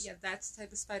 spiders. Yeah, that's the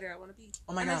type of spider I want to be.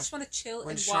 Oh my and gosh. I just want to chill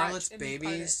when and Charlotte's watch and be part of it.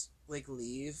 babies like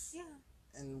leave, Yeah.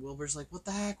 and Wilbur's like, "What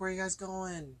the heck? Where are you guys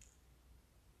going?" And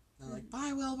they're like,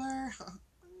 "Bye, Wilbur."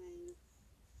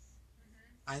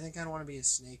 I think I'd want to be a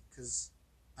snake because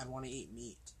I'd want to eat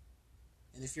meat.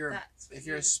 And if you're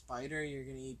a spider, you're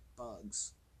gonna eat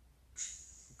bugs,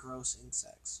 gross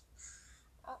insects.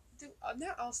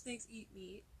 Not all snakes eat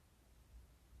meat,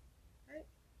 right?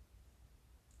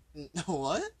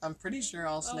 What? I'm pretty sure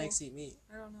all snakes eat meat.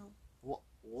 I don't know.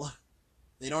 What?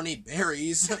 They don't eat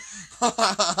berries. The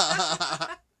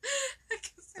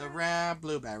rare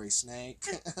blueberry snake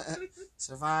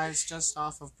survives just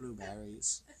off of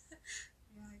blueberries.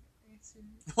 Yeah, I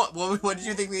assume. What did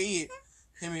you think they eat?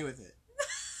 Hit me with it.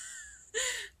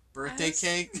 Birthday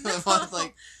cake?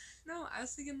 No, I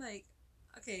was thinking like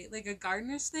a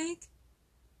gardener snake.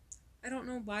 I don't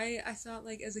know why I thought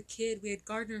like as a kid we had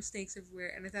gardener snakes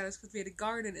everywhere, and I thought it was because we had a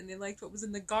garden and they liked what was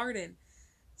in the garden.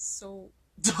 So.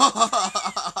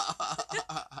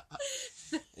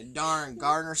 Darn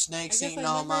gardener snakes eating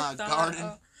all my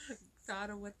garden. Thought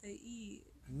of what they eat.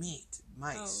 Meat,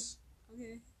 mice. Oh,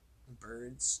 okay.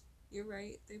 Birds. You're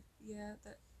right.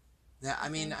 Yeah, I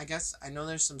mean, I guess I know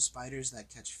there's some spiders that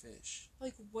catch fish.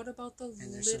 Like, what about the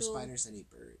and there's some spiders that eat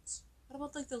birds. What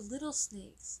about like the little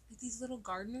snakes? Like these little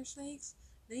gardener snakes?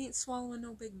 They ain't swallowing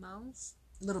no big mouse.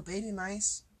 Little baby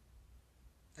mice.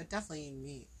 They're definitely eating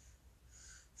meat.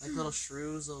 Like little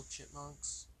shrews, little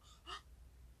chipmunks.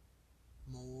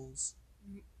 Moles.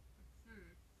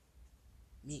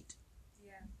 Meat.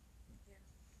 Yeah.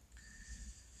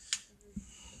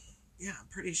 Yeah, I'm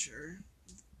pretty sure.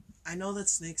 I know that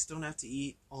snakes don't have to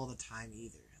eat all the time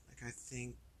either. Like, I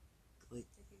think, like,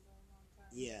 They can go a long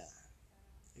time. Yeah.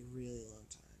 A really long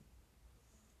time.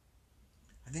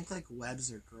 I think, like,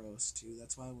 webs are gross, too.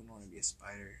 That's why I wouldn't want to be a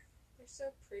spider. They're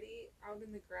so pretty out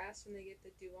in the grass when they get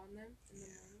the dew on them in the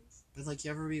mornings. But, like,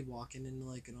 you ever be walking into,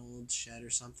 like, an old shed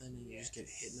or something and you just get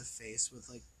hit in the face with,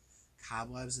 like,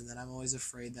 cobwebs, and then I'm always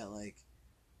afraid that, like,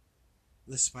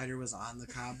 the spider was on the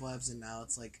cobwebs and now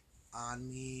it's, like, on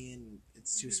me and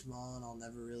it's too small and I'll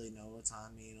never really know it's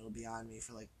on me and it'll be on me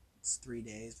for, like, 3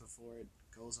 days before it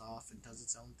goes off and does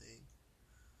its own thing.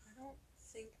 I don't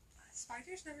think...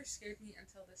 Spiders never scared me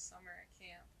until this summer at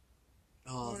camp.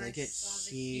 Oh, when they get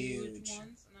saw huge. The huge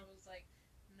ones, and I was like,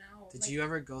 no. Did you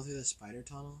ever go through the spider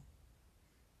tunnel?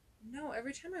 No,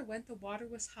 every time I went, the water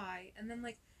was high, and then,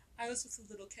 like, I was with a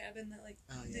little cabin that, like,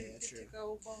 didn't get to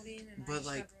go boating, and but,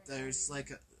 like, there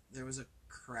was a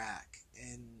crack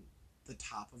in the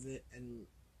top of it, and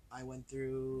I went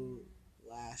through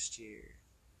last year,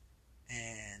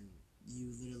 and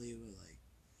you literally were, like,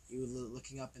 you were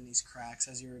looking up in these cracks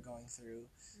as you were going through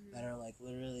that are, like,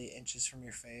 literally inches from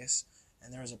your face,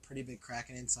 and there was a pretty big crack,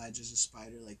 and inside just a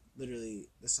spider, like, literally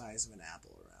the size of an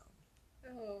apple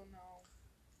around. Oh, no.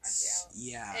 I doubt.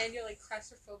 Yeah. And you're, like,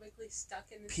 claustrophobically stuck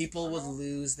in this People tunnel. would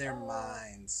lose their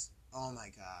minds. Oh, my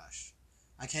gosh.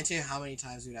 I can't tell you how many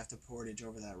times we'd have to portage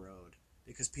over that road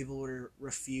because people would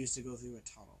refuse to go through a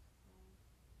tunnel.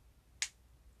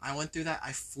 I went through that.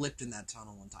 I flipped in that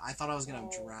tunnel one time. I thought I was going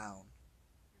to drown.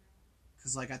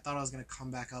 Because, like, I thought I was going to come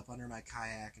back up under my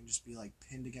kayak and just be, like,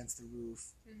 pinned against the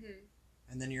roof.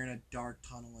 And then you're in a dark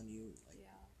tunnel and you, like...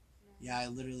 Yeah, I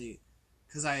literally...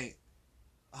 Because I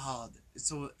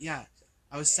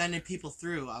was sending people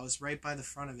through. I was right by the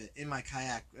front of it in my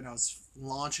kayak, and I was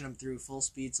launching them through full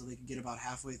speed so they could get about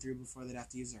halfway through before they'd have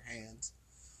to use their hands.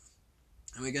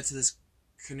 And we get to this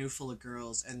canoe full of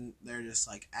girls, and they're just,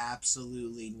 like,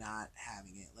 absolutely not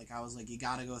having it. Like, I was like, you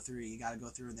gotta go through,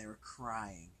 and they were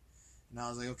crying. And I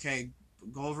was like, okay,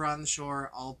 go over on the shore,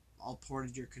 I'll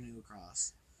portage your canoe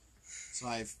across. So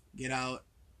I get out,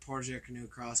 portage your canoe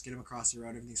across, get them across the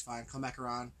road, everything's fine, come back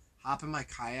around, hop in my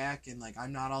kayak, and, like,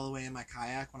 I'm not all the way in my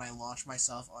kayak when I launch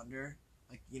myself under.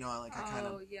 Like, you know, like, I kind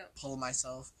of pull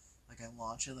myself, like, I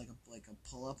launch it like a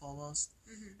pull-up almost.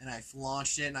 And I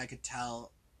launched it, and I could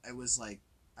tell it was, like,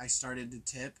 I started to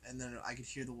tip, and then I could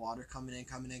hear the water coming in,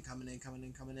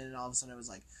 and all of a sudden it was,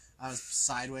 like, I was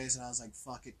sideways, and I was like,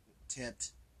 fuck it,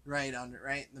 tipped, right in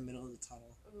the middle of the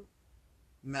tunnel.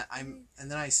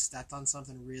 And then I stepped on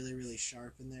something really, really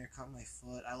sharp in there, cut my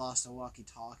foot, I lost a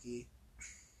walkie-talkie.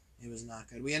 It was not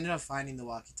good. We ended up finding the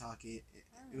walkie-talkie.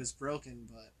 It was broken,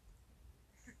 but...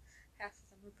 Half of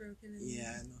them were broken.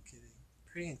 Yeah, no kidding.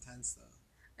 Pretty intense,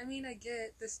 though. I mean, I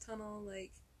get this tunnel,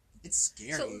 like... It's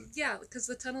scary. So, yeah, because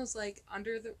the tunnel's, like,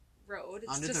 under the road.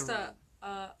 It's just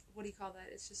what do you call that?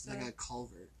 It's just like a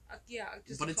culvert.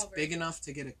 Just but a it's culvert. big enough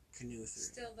to get a canoe through.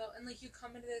 Still, though, and, like, you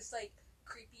come into this, like,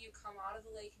 creepy... You come out of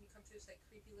the lake, and you come through this, like,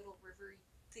 creepy little river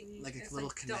thingy. Like a It's, little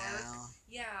like, canal. dark.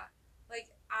 Yeah. Like,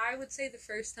 I would say the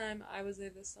first time I was there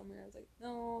this summer, I was like,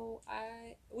 no,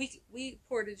 we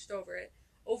portaged over it,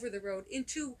 over the road,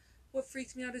 into what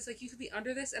freaks me out is, like, you could be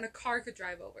under this and a car could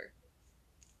drive over.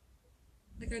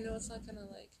 Like, I know it's not gonna,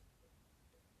 like,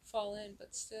 fall in,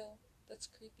 but still, that's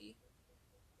creepy.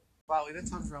 Wow, we've been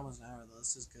talking for almost an hour though.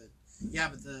 This is good. Yeah,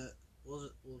 but we'll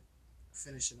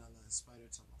finish it on the spider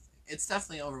tunnel thing. It's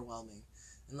definitely overwhelming,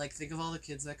 and like think of all the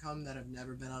kids that come that have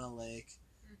never been on a lake,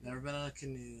 never been on a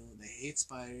canoe. They hate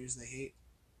spiders. They hate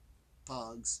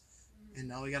bugs, and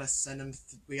now we gotta send them.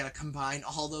 We gotta combine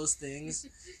all those things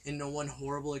into one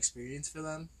horrible experience for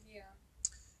them. Yeah.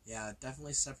 Yeah, it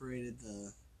definitely separated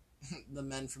the the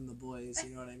men from the boys.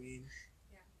 You know what I mean?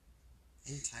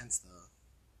 Yeah. Intense though.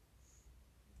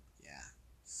 Yeah,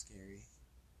 scary.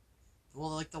 Well,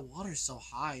 like the water's so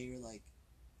high, you're like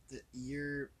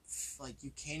you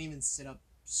can't even sit up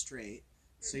straight,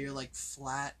 so you're like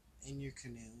flat in your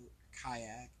canoe,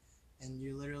 kayak, and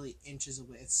you're literally inches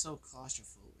away. It's so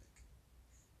claustrophobic,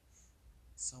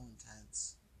 so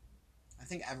intense. I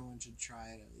think everyone should try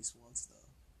it at least once though.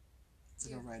 It's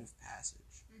like a rite of passage.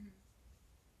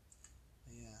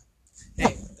 But yeah.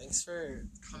 Hey, thanks for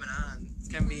coming on. It's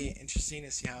gonna be interesting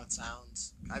to see how it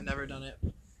sounds. I've never done it.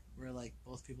 We're like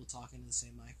both people talking to the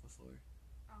same mic before.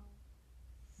 Oh.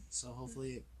 So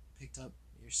hopefully it picked up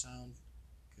your sound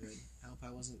good. I hope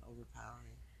I wasn't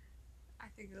overpowering. I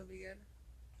think it'll be good.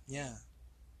 Yeah.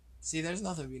 See, there's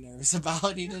nothing to be nervous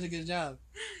about. You did a good job.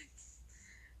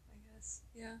 I guess.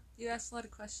 Yeah. You asked a lot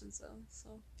of questions though,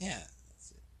 so. Yeah,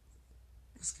 that's it.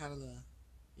 It's kind of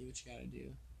do what you gotta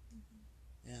do.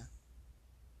 Yeah.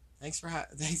 Thanks for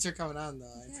coming on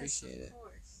though. I appreciate it. Of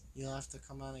course. You'll have to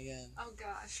come on again. Oh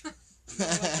gosh.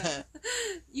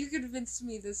 You convinced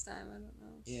me this time. I don't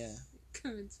know. Yeah.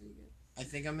 Convinced me good. I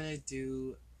think I'm gonna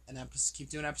do keep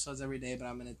doing episodes every day, but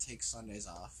I'm gonna take Sundays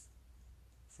off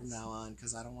from now on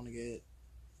because I don't want to get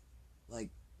like,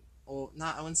 I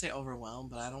wouldn't say overwhelmed,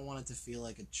 but I don't want it to feel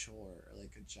like a chore or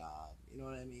like a job. You know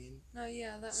what I mean? No,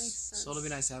 yeah, that makes sense. So it'll be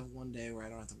nice to have one day where I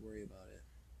don't have to worry about it.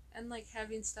 And like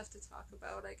having stuff to talk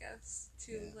about, I guess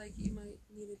too. Yeah. Like you might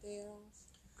need a day off.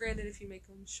 Granted, if you make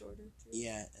them shorter too.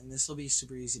 Yeah, and this will be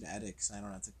super easy to edit because I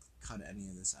don't have to cut any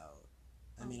of this out.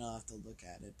 I mean, I'll have to look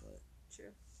at it, but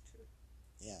True.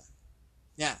 yeah.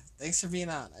 Yeah, thanks for being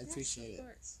on. I Yes, appreciate of it.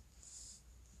 course.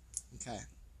 Okay.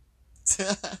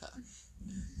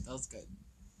 That was good.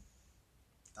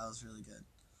 That was really good.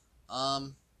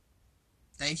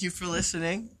 Thank you for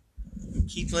listening.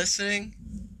 Keep listening.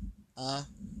 Yeah,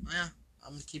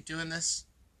 I'm gonna keep doing this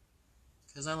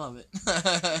because I love it.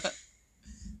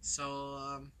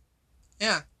 So,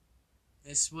 yeah.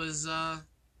 This was,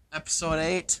 episode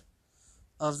 8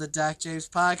 of the Dak James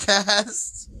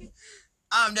podcast.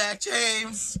 I'm Dak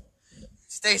James.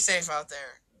 Stay safe out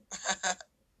there.